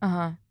exciting.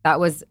 That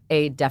was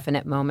a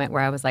definite moment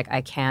where I was like,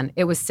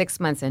 it was 6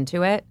 months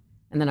into it.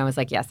 And then I was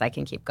like, yes, I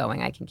can keep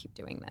going. I can keep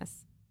doing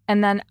this.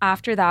 And then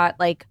after that,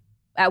 like,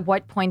 at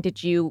what point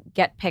did you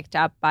get picked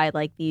up by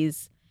like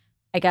these,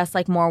 I guess,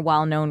 like more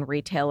well-known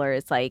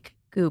retailers like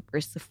Goop or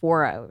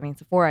Sephora? I mean,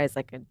 Sephora is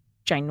like a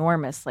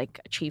ginormous like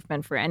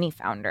achievement for any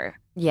founder.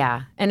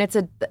 Yeah. And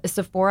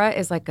Sephora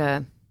is like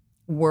a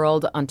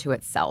world unto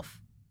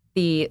itself.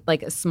 The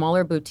like a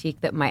smaller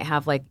boutique that might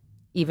have like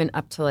even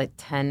up to like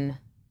 10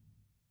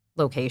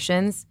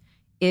 locations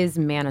is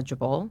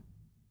manageable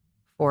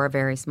for a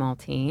very small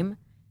team,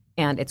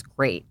 and it's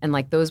great. And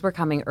like those were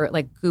coming,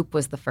 like Goop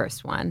was the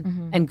first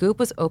one, and Goop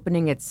was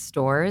opening its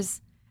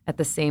stores at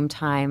the same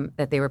time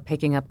that they were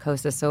picking up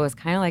Kosas. So it was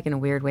kind of like in a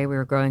weird way we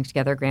were growing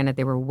together. Granted,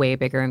 they were way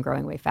bigger and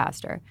growing way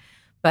faster,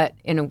 but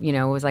it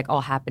was like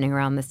all happening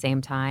around the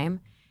same time.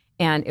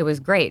 And it was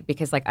great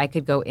because like I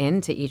could go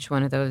into each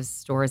one of those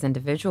stores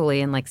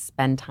individually and like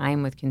spend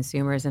time with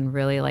consumers and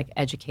really like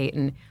educate.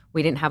 And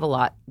we didn't have a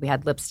lot. We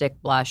had lipstick,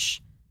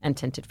 blush, and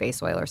tinted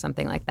face oil or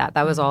something like that.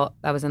 That was all.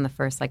 That was in the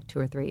first like 2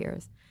 or 3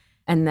 years.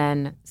 And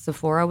then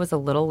Sephora was a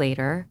little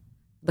later.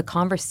 The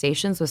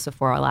conversations with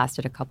Sephora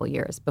lasted a couple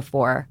years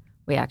before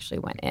we actually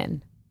went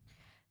in.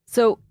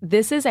 So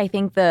this is, I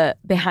think, the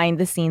behind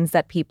the scenes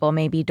that people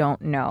maybe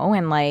don't know.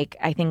 And like,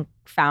 I think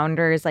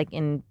founders like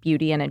in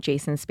beauty and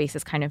adjacent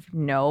spaces kind of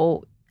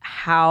know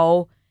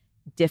how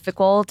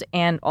difficult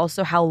and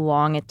also how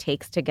long it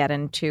takes to get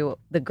into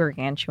the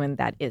gargantuan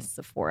that is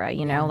Sephora.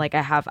 You know, like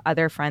I have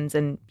other friends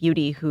in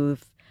beauty who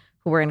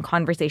were in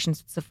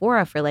conversations with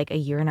Sephora for like a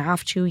year and a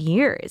half, 2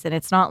 years. And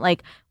it's not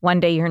like one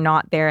day you're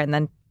not there and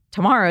then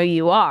tomorrow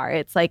you are.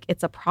 It's like,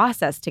 it's a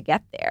process to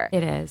get there.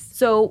 It is.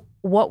 So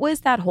what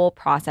was that whole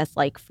process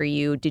like for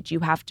you? Did you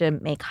have to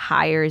make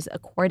hires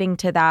according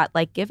to that?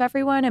 Like give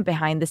everyone a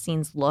behind the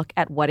scenes look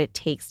at what it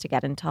takes to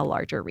get into a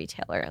larger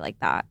retailer like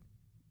that.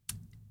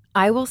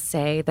 I will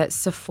say that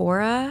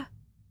Sephora,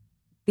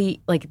 the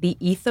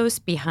ethos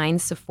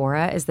behind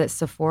Sephora is that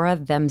Sephora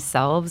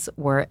themselves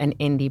were an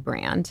indie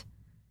brand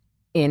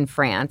in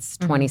France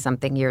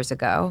 20-something years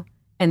ago,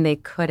 and they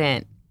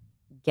couldn't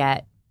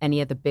get any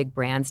of the big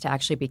brands to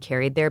actually be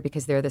carried there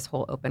because they're this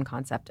whole open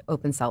concept,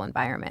 open cell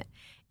environment.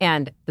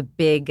 And the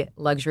big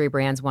luxury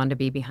brands wanted to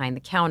be behind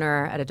the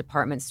counter at a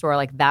department store.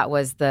 Like that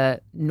was the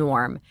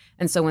norm.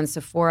 And so when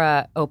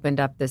Sephora opened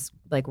up this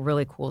like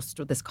really cool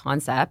this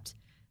concept,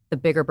 the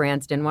bigger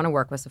brands didn't want to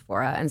work with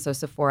Sephora. And so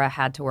Sephora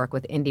had to work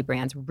with indie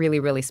brands, really,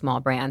 really small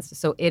brands.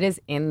 So it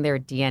is in their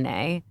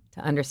DNA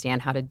to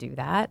understand how to do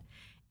that.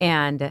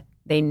 And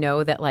they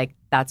know that like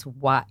that's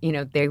what,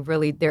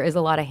 there is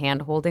a lot of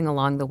hand holding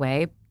along the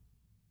way.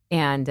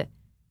 And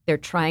they're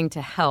trying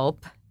to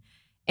help.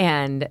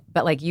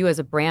 But like you as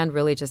a brand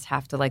really just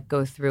have to like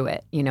go through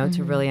it,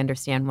 to really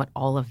understand what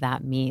all of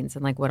that means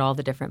and like what all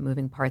the different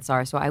moving parts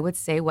are. So I would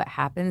say what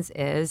happens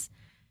is,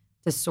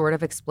 to sort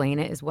of explain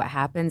it, is what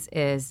happens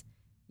is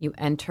you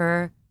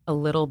enter a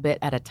little bit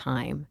at a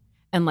time.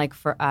 And like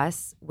for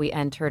us, we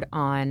entered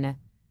on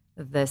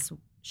this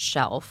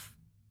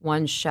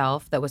one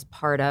shelf that was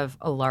part of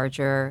a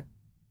larger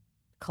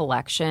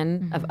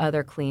collection of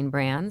other clean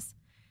brands.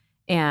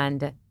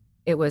 And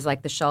it was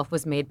like the shelf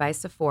was made by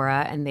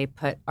Sephora and they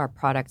put our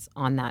products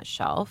on that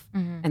shelf.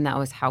 And that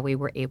was how we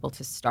were able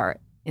to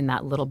start in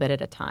that little bit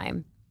at a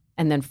time.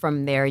 And then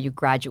from there, you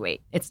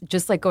graduate. It's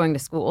just like going to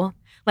school.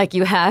 Like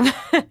you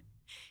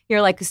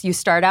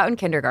start out in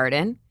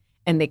kindergarten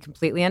and they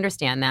completely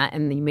understand that.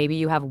 And maybe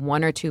you have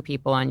 1 or 2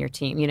 people on your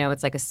team.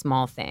 It's like a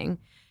small thing.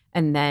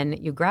 And then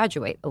you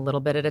graduate a little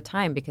bit at a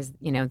time because,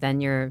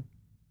 then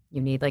you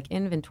need like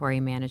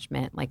inventory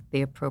management, like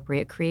the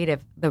appropriate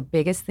creative. The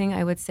biggest thing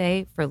I would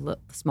say for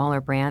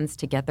smaller brands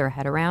to get their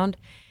head around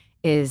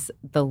is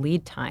the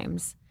lead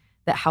times,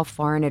 that how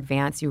far in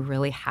advance you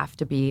really have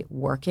to be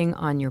working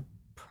on your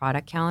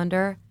product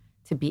calendar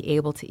to be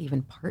able to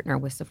even partner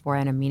with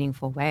Sephora in a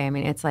meaningful way. I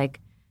mean, it's like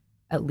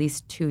at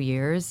least 2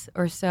 years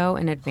or so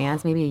in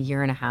advance, maybe a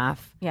year and a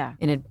half. Yeah.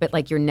 But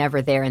like you're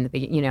never there in the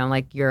beginning,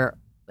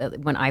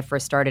 when I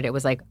first started, it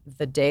was like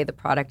the day the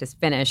product is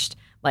finished,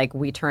 like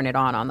we turn it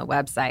on the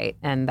website,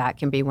 and that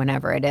can be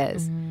whenever it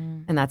is.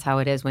 And that's how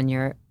it is when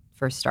you're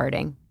first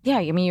starting. Yeah,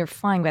 I mean, you're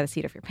flying by the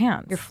seat of your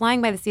pants. You're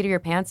flying by the seat of your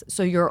pants,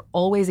 so you're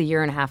always a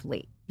year and a half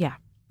late. Yeah.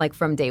 Like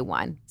from day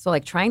one. So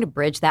like trying to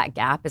bridge that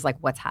gap is like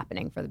what's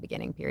happening for the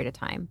beginning period of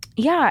time.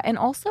 Yeah, and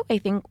also I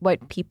think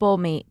what people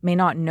may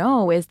not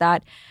know is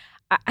that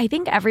I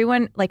think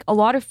everyone, like a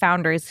lot of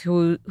founders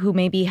who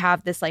maybe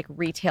have this like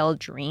retail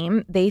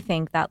dream, they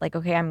think that like,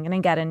 okay, I'm going to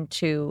get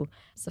into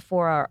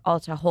Sephora or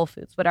Ulta, Whole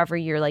Foods, whatever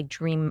your like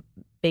dream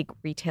big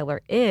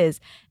retailer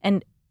is.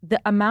 And the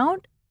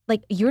amount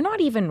like you're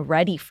not even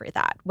ready for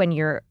that when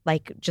you're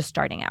like just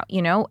starting out,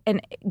 you know? And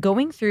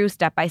going through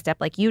step by step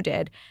like you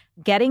did,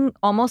 getting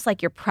almost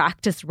like your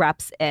practice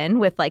reps in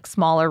with like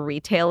smaller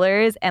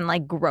retailers and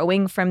like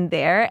growing from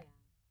there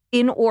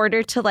in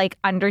order to like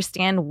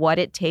understand what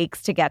it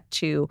takes to get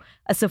to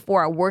a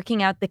Sephora,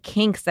 working out the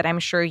kinks that I'm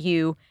sure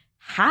you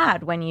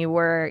had when you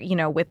were, you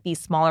know, with these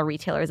smaller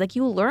retailers. Like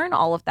you learn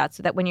all of that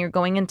so that when you're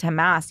going into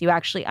mass, you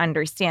actually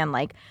understand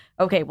like,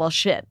 okay, well,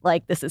 shit,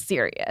 like this is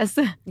serious.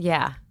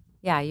 Yeah.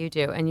 Yeah, you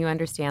do. And you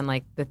understand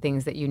like the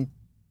things that you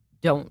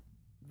don't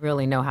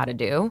really know how to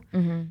do.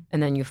 Mm-hmm.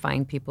 And then you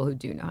find people who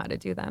do know how to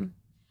do them.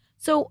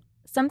 So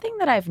something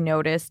that I've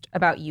noticed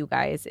about you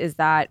guys is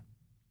that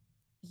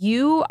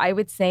you, I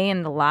would say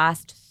in the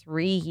last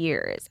 3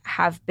 years,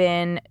 have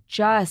been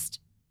just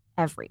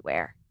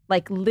everywhere,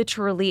 like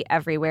literally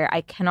everywhere.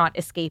 I cannot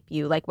escape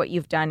you. Like what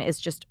you've done is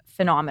just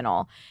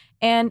phenomenal.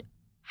 And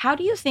how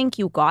do you think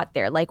you got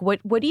there? Like what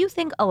do you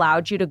think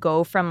allowed you to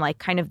go from like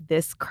kind of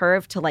this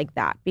curve to like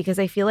that? Because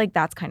I feel like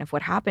that's kind of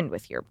what happened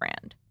with your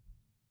brand.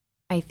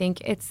 I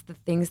think it's the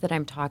things that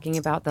I'm talking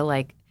about, the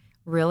like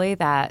really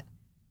that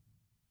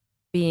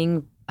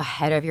being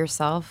ahead of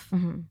yourself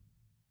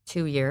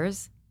 2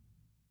 years.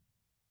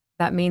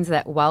 That means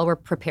that while we're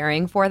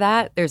preparing for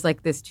that, there's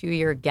like this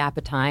 2-year gap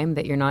of time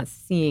that you're not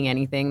seeing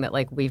anything that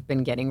like we've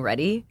been getting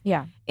ready.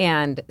 Yeah.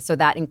 And so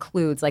that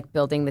includes like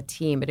building the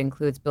team. It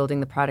includes building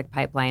the product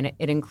pipeline.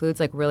 It includes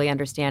like really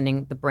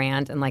understanding the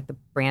brand and like the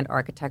brand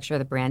architecture,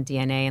 the brand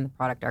DNA and the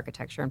product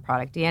architecture and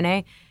product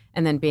DNA.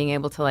 And then being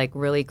able to like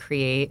really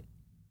create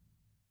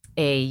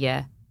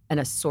an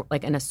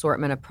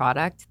assortment of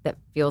product that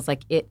feels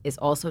like it is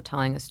also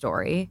telling a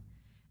story.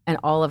 And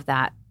all of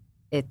that,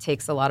 it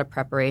takes a lot of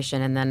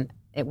preparation, and then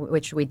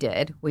which we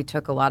did. We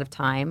took a lot of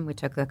time. We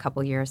took a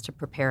couple years to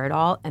prepare it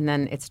all, and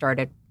then it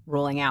started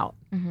rolling out.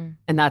 And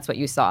that's what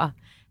you saw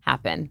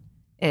happen,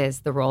 is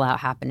the rollout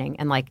happening.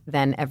 And like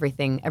then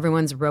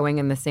everyone's rowing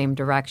in the same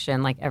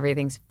direction, like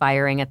everything's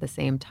firing at the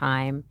same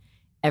time.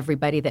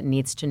 Everybody that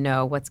needs to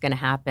know what's going to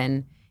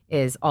happen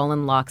is all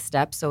in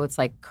lockstep. So it's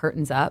like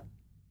curtains up,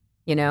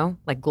 you know,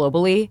 like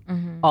globally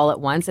all at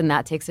once. And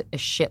that takes a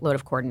shitload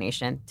of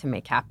coordination to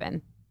make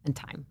happen in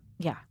time.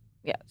 Yeah.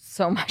 Yeah,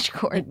 so much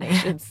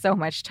coordination, so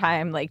much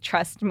time. Like,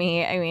 trust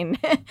me. I mean,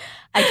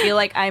 I feel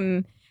like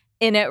I'm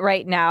in it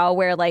right now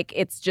where like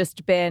it's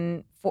just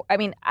been,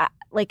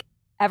 like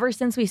ever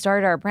since we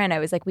started our brand, I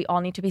was like, we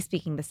all need to be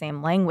speaking the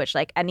same language.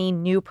 Like any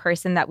new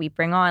person that we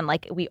bring on,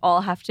 like we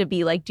all have to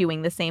be like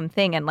doing the same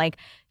thing. And like,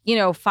 you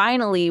know,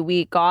 finally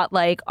we got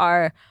like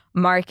our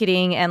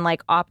marketing and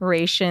like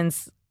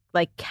operations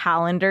like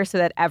calendar so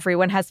that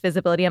everyone has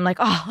visibility. I'm like,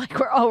 oh, like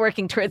we're all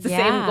working towards the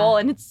same goal,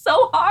 and it's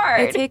so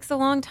hard. It takes a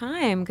long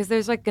time because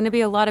there's like going to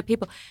be a lot of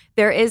people.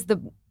 There is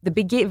the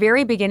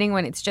very beginning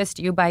when it's just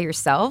you by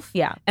yourself.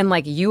 Yeah. And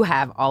like you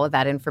have all of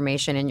that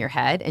information in your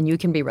head and you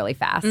can be really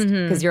fast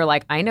because you're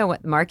like, I know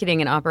what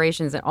marketing and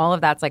operations and all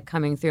of that's like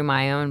coming through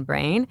my own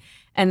brain.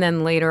 And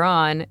then later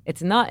on,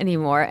 it's not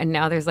anymore. And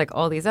now there's like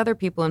all these other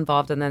people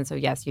involved. And then so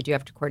yes, you do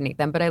have to coordinate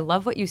them. But I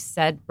love what you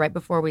said right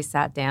before we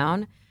sat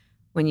down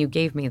when you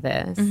gave me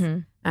this,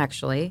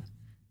 actually,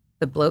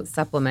 the bloat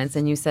supplements.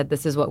 And you said,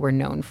 this is what we're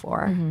known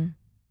for.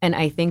 And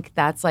I think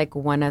that's like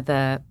one of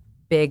the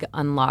big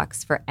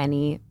unlocks for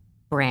any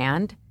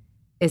brand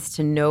is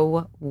to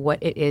know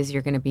what it is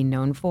you're going to be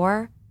known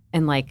for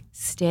and like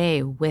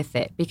stay with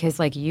it. Because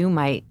like you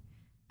might,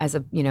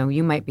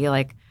 you might be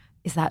like,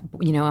 is that,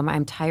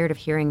 I'm tired of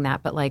hearing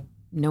that, but like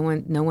no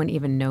one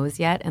even knows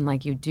yet. And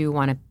like you do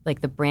want to,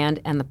 like the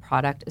brand and the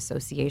product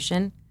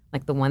association,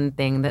 like the one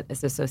thing that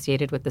is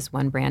associated with this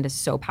one brand is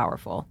so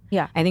powerful.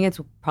 Yeah. I think it's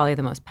probably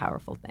the most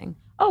powerful thing.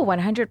 Oh,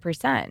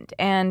 100%.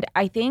 And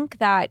I think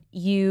that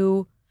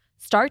you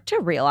start to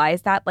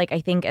realize that, like,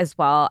 I think as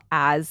well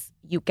as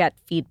you get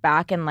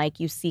feedback and like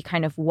you see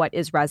kind of what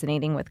is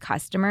resonating with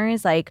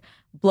customers, like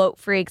bloat,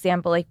 for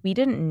example, like we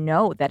didn't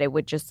know that it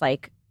would just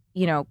like,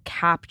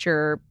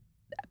 capture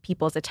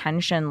people's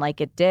attention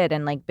like it did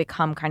and like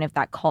become kind of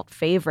that cult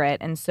favorite.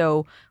 And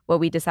so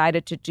what we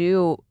decided to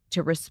do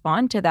to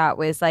respond to that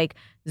was like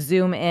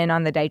zoom in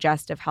on the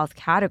digestive health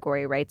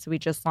category, right? So we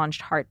just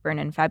launched heartburn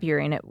in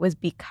February, and it was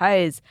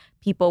because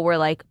people were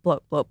like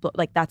bloat,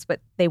 like that's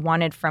what they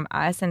wanted from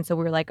us. And so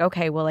we were like,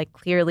 okay, well, like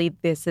clearly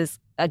this is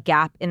a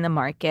gap in the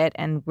market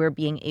and we're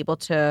being able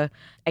to,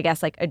 I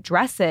guess, like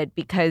address it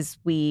because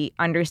we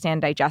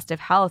understand digestive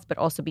health, but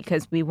also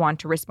because we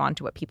want to respond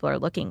to what people are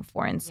looking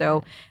for. And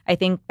so I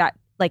think that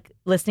like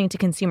listening to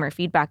consumer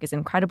feedback is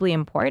incredibly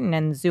important,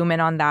 and zoom in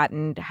on that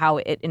and how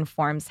it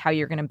informs how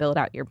you're going to build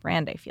out your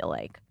brand, I feel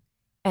like.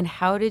 And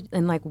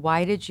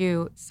why did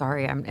you,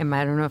 sorry, I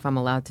don't know if I'm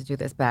allowed to do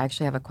this, but I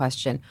actually have a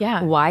question.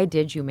 Yeah. Why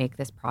did you make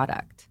this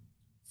product?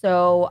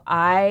 So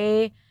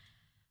I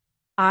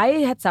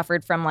had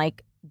suffered from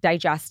like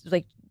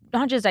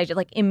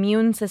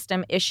immune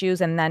system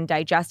issues and then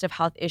digestive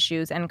health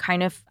issues. And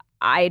kind of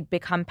I'd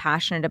become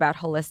passionate about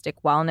holistic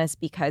wellness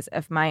because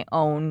of my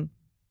own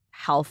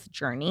health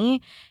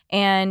journey.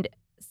 And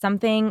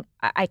something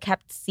I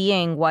kept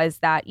seeing was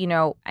that, you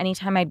know,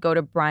 anytime I'd go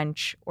to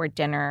brunch or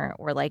dinner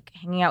or like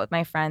hanging out with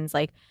my friends,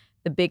 like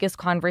the biggest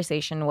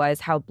conversation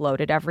was how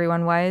bloated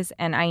everyone was.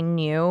 And I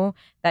knew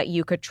that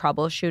you could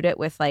troubleshoot it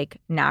with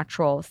like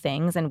natural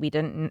things. And we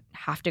didn't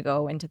have to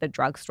go into the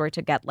drugstore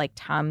to get like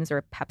Tums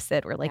or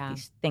Pepcid or like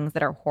these things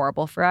that are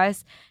horrible for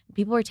us.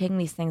 People were taking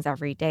these things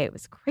every day. It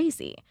was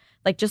crazy.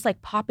 Like just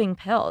like popping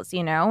pills,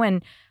 you know?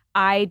 And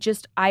I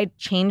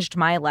changed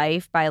my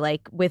life by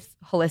like with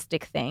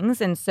holistic things.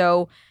 And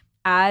so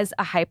as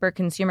a hyper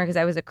consumer, because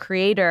I was a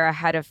creator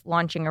ahead of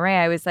launching Array,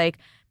 I was like,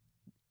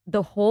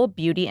 the whole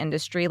beauty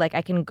industry, like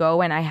I can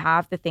go and I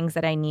have the things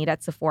that I need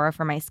at Sephora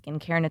for my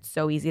skincare, and it's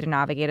so easy to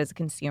navigate as a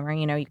consumer.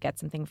 You know, you get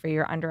something for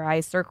your under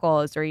eye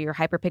circles or your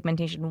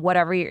hyperpigmentation,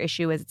 whatever your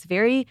issue is. It's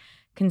very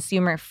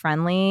consumer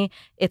friendly.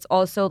 It's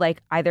also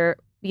like either,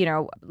 you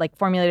know, like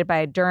formulated by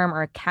a derm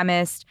or a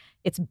chemist.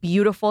 It's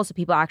beautiful, so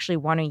people actually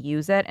want to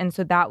use it. And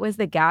so that was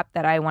the gap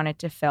that I wanted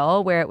to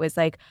fill, where it was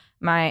like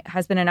my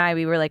husband and I,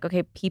 we were like,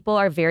 okay, people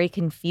are very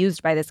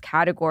confused by this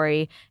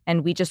category,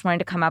 and we just wanted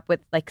to come up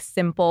with like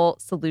simple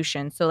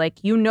solutions. So like,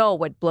 you know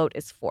what bloat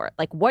is for.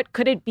 Like, what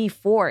could it be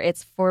for?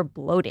 It's for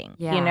bloating,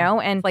 you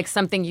know? And like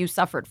something you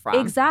suffered from.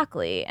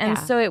 Exactly. And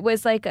so it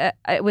was like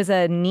it was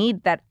a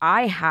need that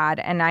I had,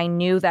 and I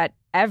knew that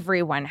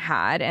everyone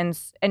had.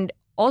 And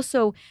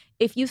also,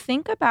 if you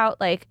think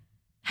about like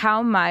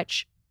how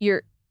much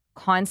you're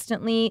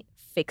constantly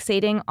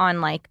fixating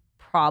on like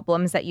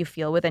problems that you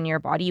feel within your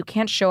body, you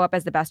can't show up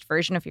as the best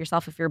version of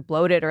yourself if you're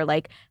bloated or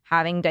like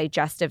having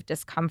digestive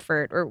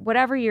discomfort or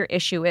whatever your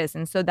issue is.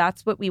 And so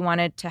that's what we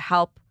wanted to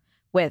help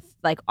with,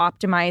 like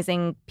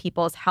optimizing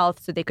people's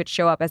health so they could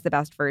show up as the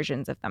best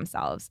versions of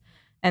themselves.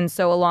 And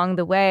so along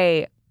the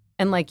way,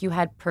 and like you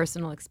had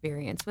personal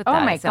experience with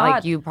that. Oh my so God.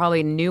 Like you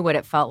probably knew what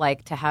it felt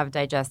like to have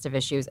digestive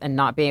issues and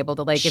not be able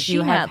to, like, if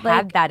you Sheena, have like,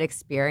 had that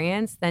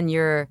experience, then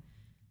you're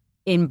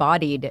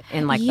embodied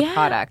in like the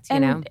product, you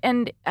know?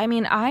 And I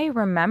mean, I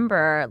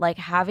remember like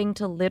having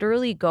to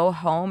literally go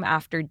home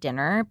after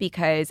dinner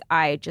because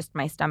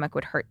my stomach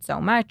would hurt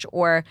so much,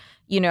 or,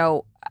 you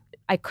know,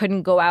 I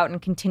couldn't go out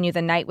and continue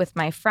the night with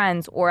my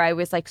friends, or I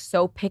was like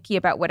so picky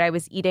about what I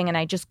was eating and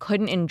I just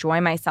couldn't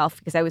enjoy myself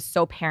because I was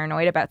so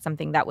paranoid about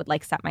something that would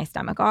like set my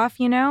stomach off,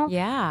 you know?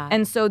 Yeah.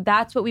 And so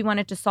that's what we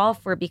wanted to solve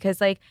for,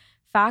 because like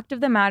fact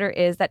of the matter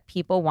is that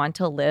people want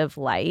to live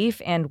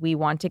life and we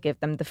want to give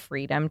them the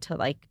freedom to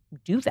like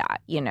do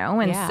that, you know?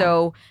 And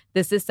so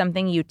this is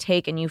something you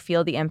take and you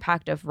feel the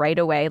impact of right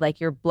away. Like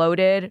you're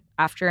bloated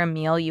after a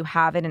meal, you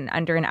have it in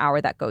under an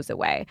hour that goes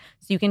away.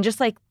 So you can just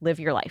like live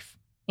your life.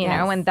 You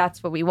know, and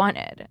that's what we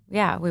wanted.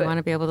 Yeah, we want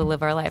to be able to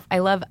live our life.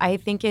 I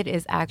think it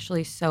is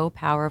actually so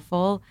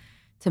powerful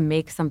to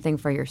make something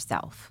for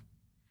yourself.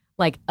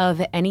 Like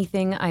of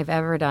anything I've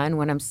ever done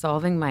when I'm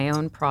solving my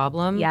own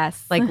problem.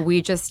 Yes. Like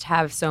we just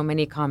have so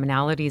many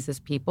commonalities as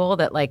people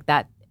that like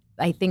that.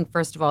 I think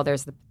first of all,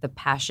 there's the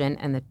passion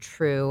and the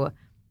true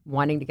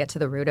wanting to get to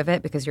the root of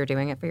it because you're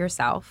doing it for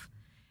yourself.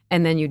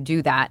 And then you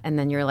do that, and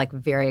then you're like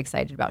very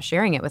excited about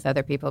sharing it with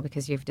other people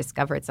because you've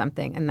discovered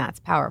something, and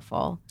that's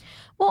powerful.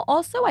 Well,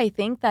 also, I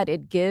think that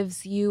it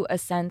gives you a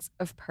sense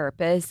of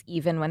purpose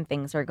even when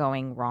things are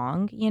going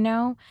wrong, you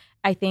know?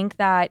 I think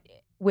that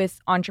with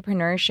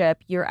entrepreneurship,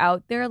 you're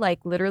out there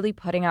like literally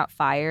putting out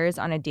fires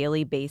on a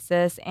daily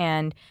basis.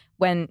 And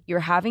when you're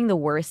having the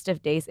worst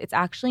of days, it's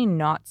actually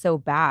not so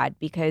bad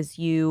because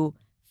you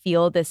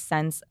feel this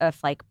sense of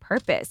like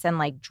purpose and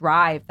like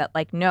drive that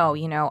like, no,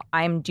 you know,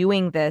 I'm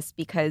doing this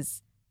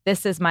because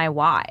this is my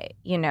why,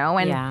 you know?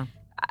 And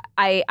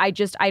I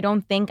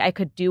don't think I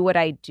could do what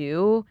I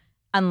do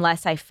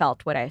unless I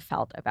felt what I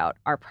felt about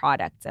our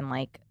products and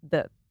like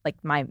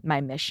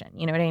my mission,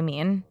 you know what I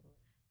mean?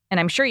 And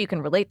I'm sure you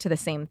can relate to the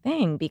same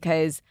thing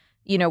because,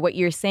 you know, what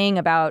you're saying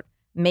about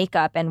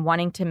makeup and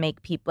wanting to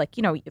make people like,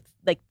 you know,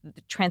 like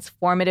the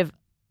transformative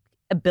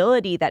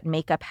ability that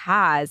makeup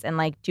has and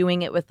like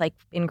doing it with like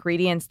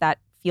ingredients that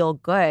feel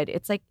good.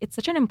 It's like, it's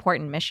such an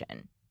important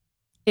mission.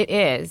 It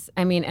is.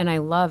 I mean, and I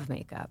love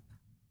makeup.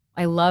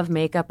 I love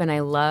makeup and I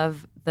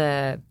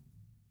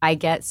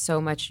get so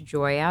much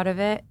joy out of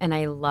it. And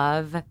I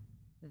love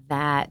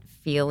that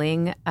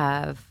feeling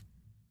of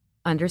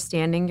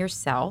understanding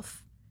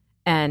yourself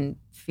and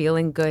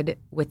feeling good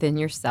within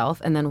yourself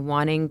and then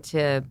wanting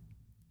to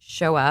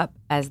show up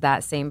as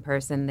that same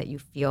person that you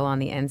feel on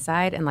the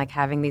inside and like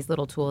having these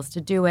little tools to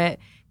do it,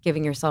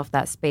 giving yourself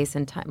that space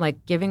and time,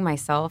 like giving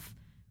myself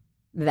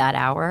that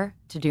hour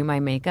to do my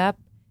makeup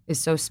is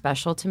so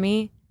special to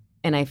me.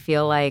 And I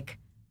feel like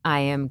I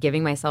am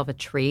giving myself a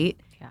treat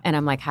and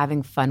I'm like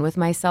having fun with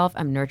myself.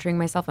 I'm nurturing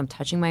myself. I'm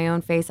touching my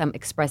own face. I'm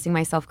expressing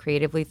myself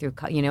creatively through,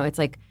 you know, it's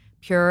like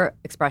pure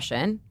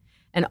expression.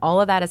 And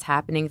all of that is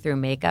happening through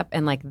makeup.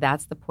 And like,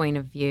 that's the point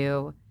of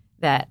view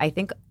that I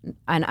think,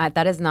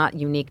 that is not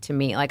unique to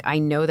me. Like, I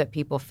know that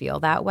people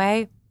feel that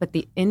way, but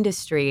the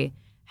industry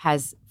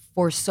has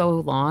for so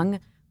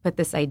long put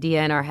this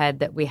idea in our head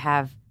that we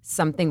have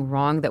something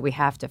wrong that we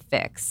have to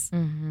fix.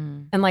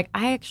 Mm-hmm. And like,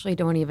 I actually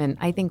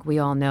I think we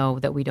all know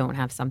that we don't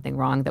have something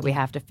wrong that we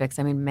have to fix.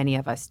 I mean, many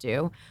of us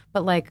do.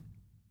 But like,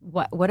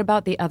 what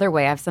about the other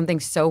way? I have something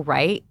so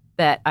right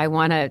that I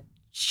want to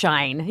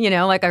shine,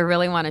 like I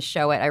really want to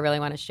show it. I really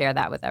want to share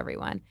that with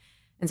everyone.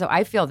 And so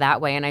I feel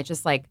that way. And I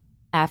just like,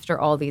 after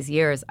all these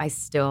years, I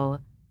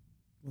still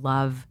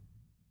love,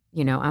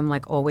 I'm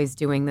like always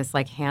doing this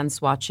like hand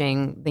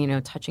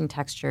swatching, touching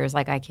textures.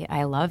 Like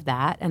I love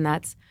that. And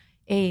that's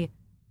a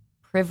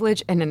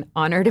privilege and an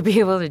honor to be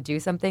able to do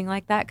something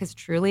like that, because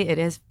truly it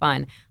is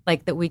fun.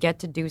 Like that we get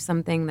to do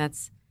something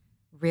that's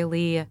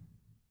really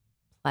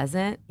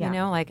pleasant,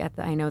 like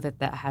I know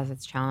that has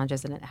its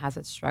challenges and it has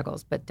its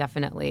struggles, but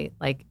definitely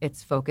like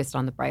it's focused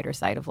on the brighter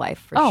side of life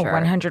for sure.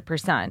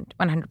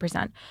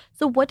 100%.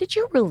 So what did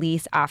you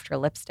release after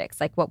lipsticks?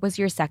 Like what was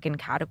your second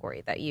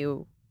category that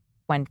you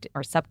went,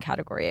 or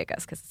subcategory, I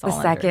guess, because it's all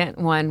the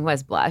second one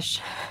was blush.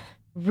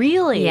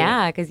 Really?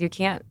 Yeah, because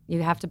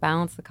you have to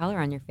balance the color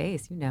on your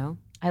face,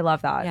 I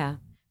love that. Yeah.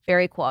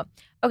 Very cool.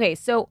 Okay,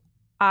 so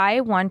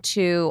I want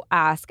to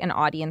ask an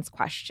audience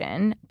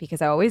question,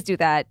 because I always do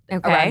that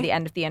around the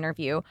end of the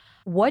interview.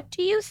 What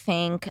do you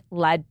think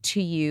led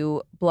to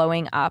you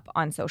blowing up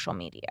on social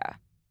media?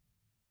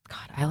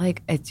 God,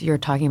 you're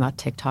talking about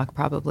TikTok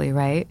probably,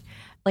 right?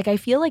 Like, I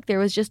feel like there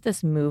was just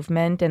this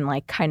movement and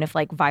like kind of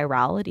like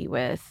virality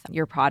with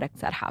your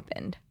products that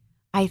happened.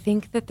 I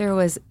think that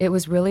it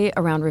was really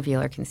around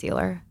revealer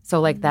concealer. So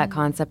like that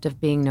concept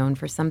of being known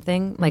for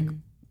something, like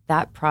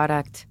that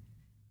product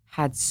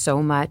had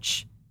so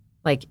much,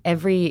 like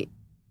everything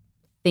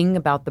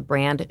about the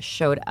brand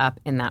showed up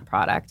in that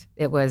product.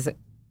 It was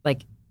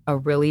like a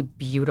really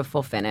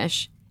beautiful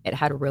finish. It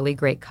had really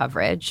great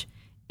coverage.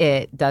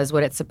 It does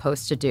what it's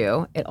supposed to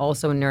do. It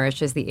also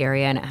nourishes the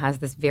area, and it has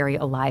this very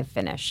alive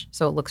finish.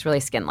 So it looks really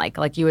skin-like.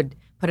 Like you would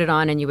put it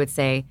on and you would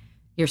say,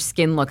 your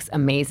skin looks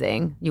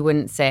amazing. You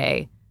wouldn't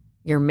say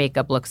your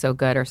makeup looks so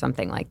good or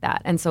something like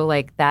that. And so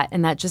like that,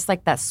 and that just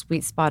like that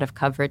sweet spot of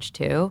coverage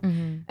too.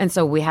 Mm-hmm. And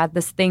so we had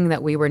this thing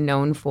that we were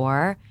known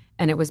for,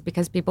 and it was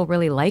because people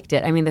really liked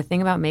it. I mean, the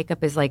thing about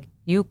makeup is like,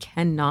 you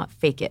cannot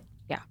fake it.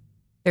 Yeah.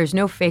 There's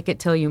no fake it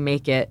till you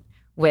make it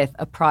with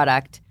a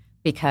product,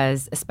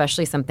 because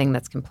especially something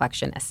that's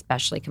complexion,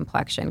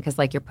 because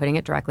like you're putting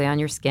it directly on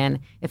your skin.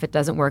 If it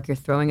doesn't work, you're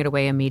throwing it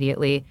away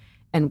immediately.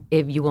 And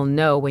if you will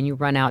know when you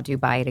run out, do you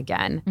buy it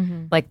again?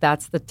 Mm-hmm. Like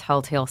that's the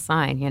telltale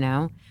sign,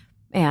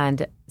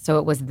 And so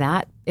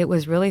it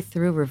was really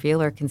through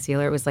Revealer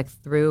Concealer. It was like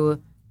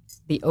through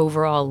the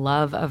overall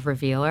love of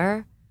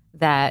Revealer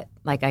that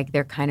like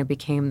there kind of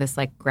became this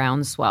like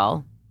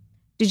groundswell.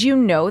 Did you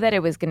know that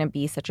it was going to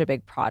be such a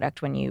big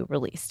product when you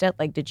released it?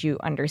 Like, did you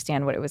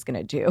understand what it was going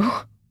to do?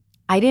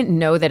 I didn't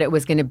know that it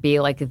was going to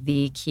be like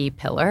the key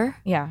pillar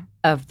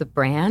of the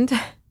brand.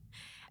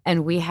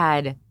 And we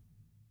had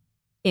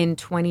in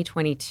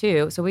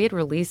 2022, so we had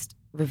released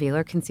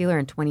Revealer Concealer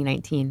in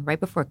 2019, right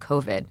before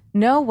COVID.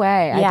 No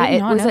way. I did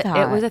not know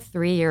that. It was a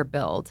 3-year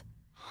build.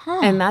 Huh.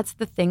 And that's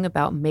the thing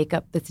about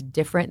makeup that's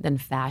different than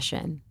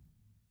fashion.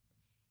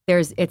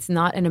 It's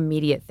not an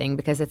immediate thing,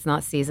 because it's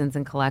not seasons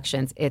and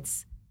collections.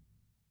 It's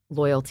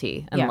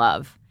loyalty and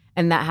love.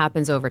 And that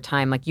happens over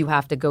time. Like you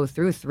have to go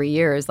through 3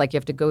 years. Like you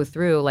have to go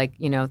through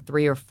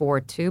 3 or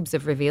 4 tubes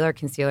of Revealer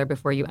Concealer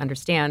before you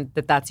understand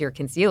that that's your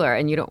concealer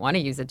and you don't want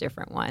to use a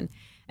different one.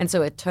 And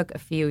so it took a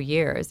few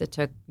years. It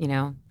took,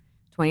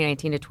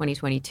 2019 to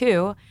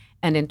 2022.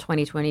 And in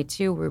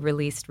 2022, we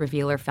released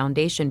Revealer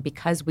Foundation,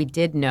 because we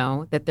did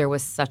know that there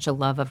was such a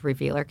love of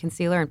Revealer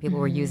Concealer and people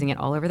were using it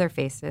all over their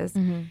faces.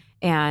 Mm-hmm.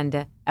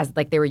 And as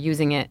like they were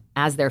using it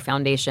as their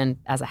foundation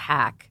as a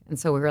hack. And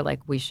so we were like,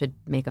 we should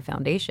make a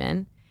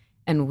foundation.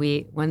 And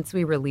once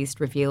we released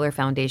Revealer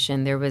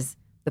Foundation, there was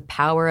the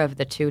power of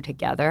the two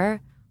together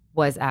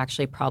was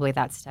actually probably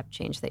that step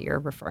change that you're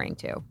referring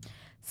to.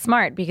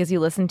 Smart, because you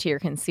listen to your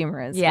consumer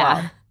as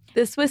well.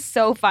 This was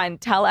so fun.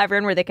 Tell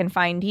everyone where they can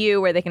find you,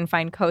 where they can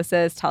find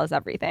Kosas. Tell us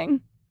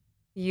everything.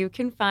 You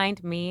can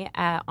find me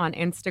on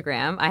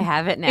Instagram. I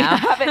have it now.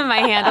 My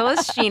handle is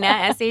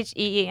Sheena,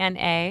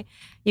 Sheena.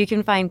 You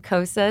can find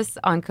Kosas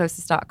on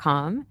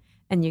Kosas.com.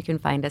 And you can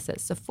find us at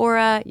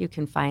Sephora. You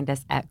can find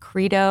us at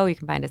Credo. You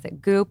can find us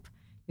at Goop.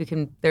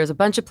 There's a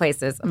bunch of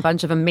places, a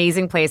bunch of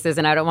amazing places,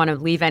 and I don't want to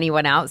leave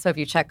anyone out. So if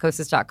you check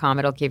Kosas.com,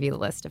 it'll give you the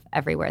list of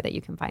everywhere that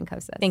you can find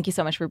Kosas. Thank you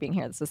so much for being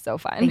here. This was so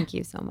fun. Thank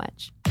you so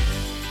much.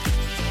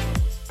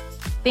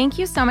 Thank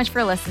you so much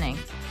for listening.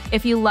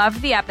 If you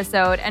loved the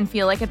episode and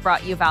feel like it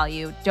brought you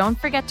value, don't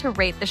forget to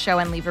rate the show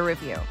and leave a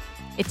review.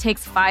 It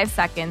takes 5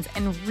 seconds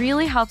and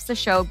really helps the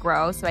show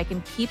grow so I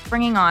can keep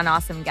bringing on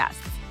awesome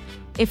guests.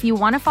 If you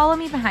want to follow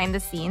me behind the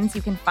scenes,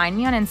 you can find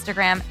me on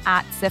Instagram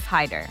at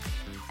SifHider.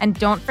 And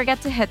don't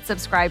forget to hit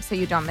subscribe so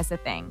you don't miss a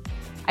thing.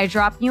 I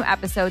drop new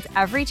episodes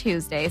every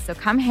Tuesday, so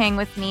come hang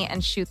with me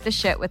and shoot the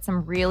shit with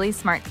some really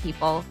smart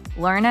people,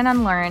 learn and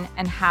unlearn,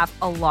 and have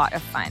a lot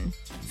of fun.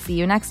 See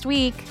you next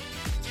week.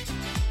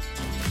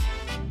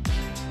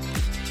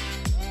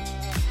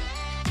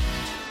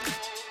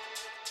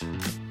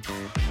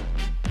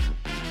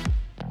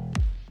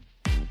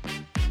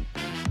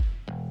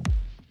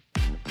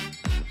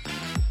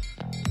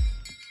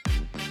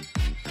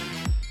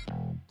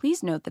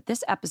 Please note that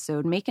this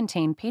episode may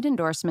contain paid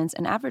endorsements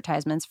and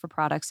advertisements for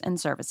products and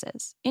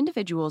services.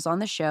 Individuals on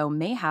the show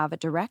may have a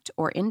direct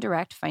or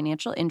indirect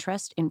financial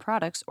interest in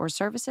products or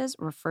services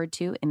referred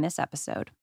to in this episode.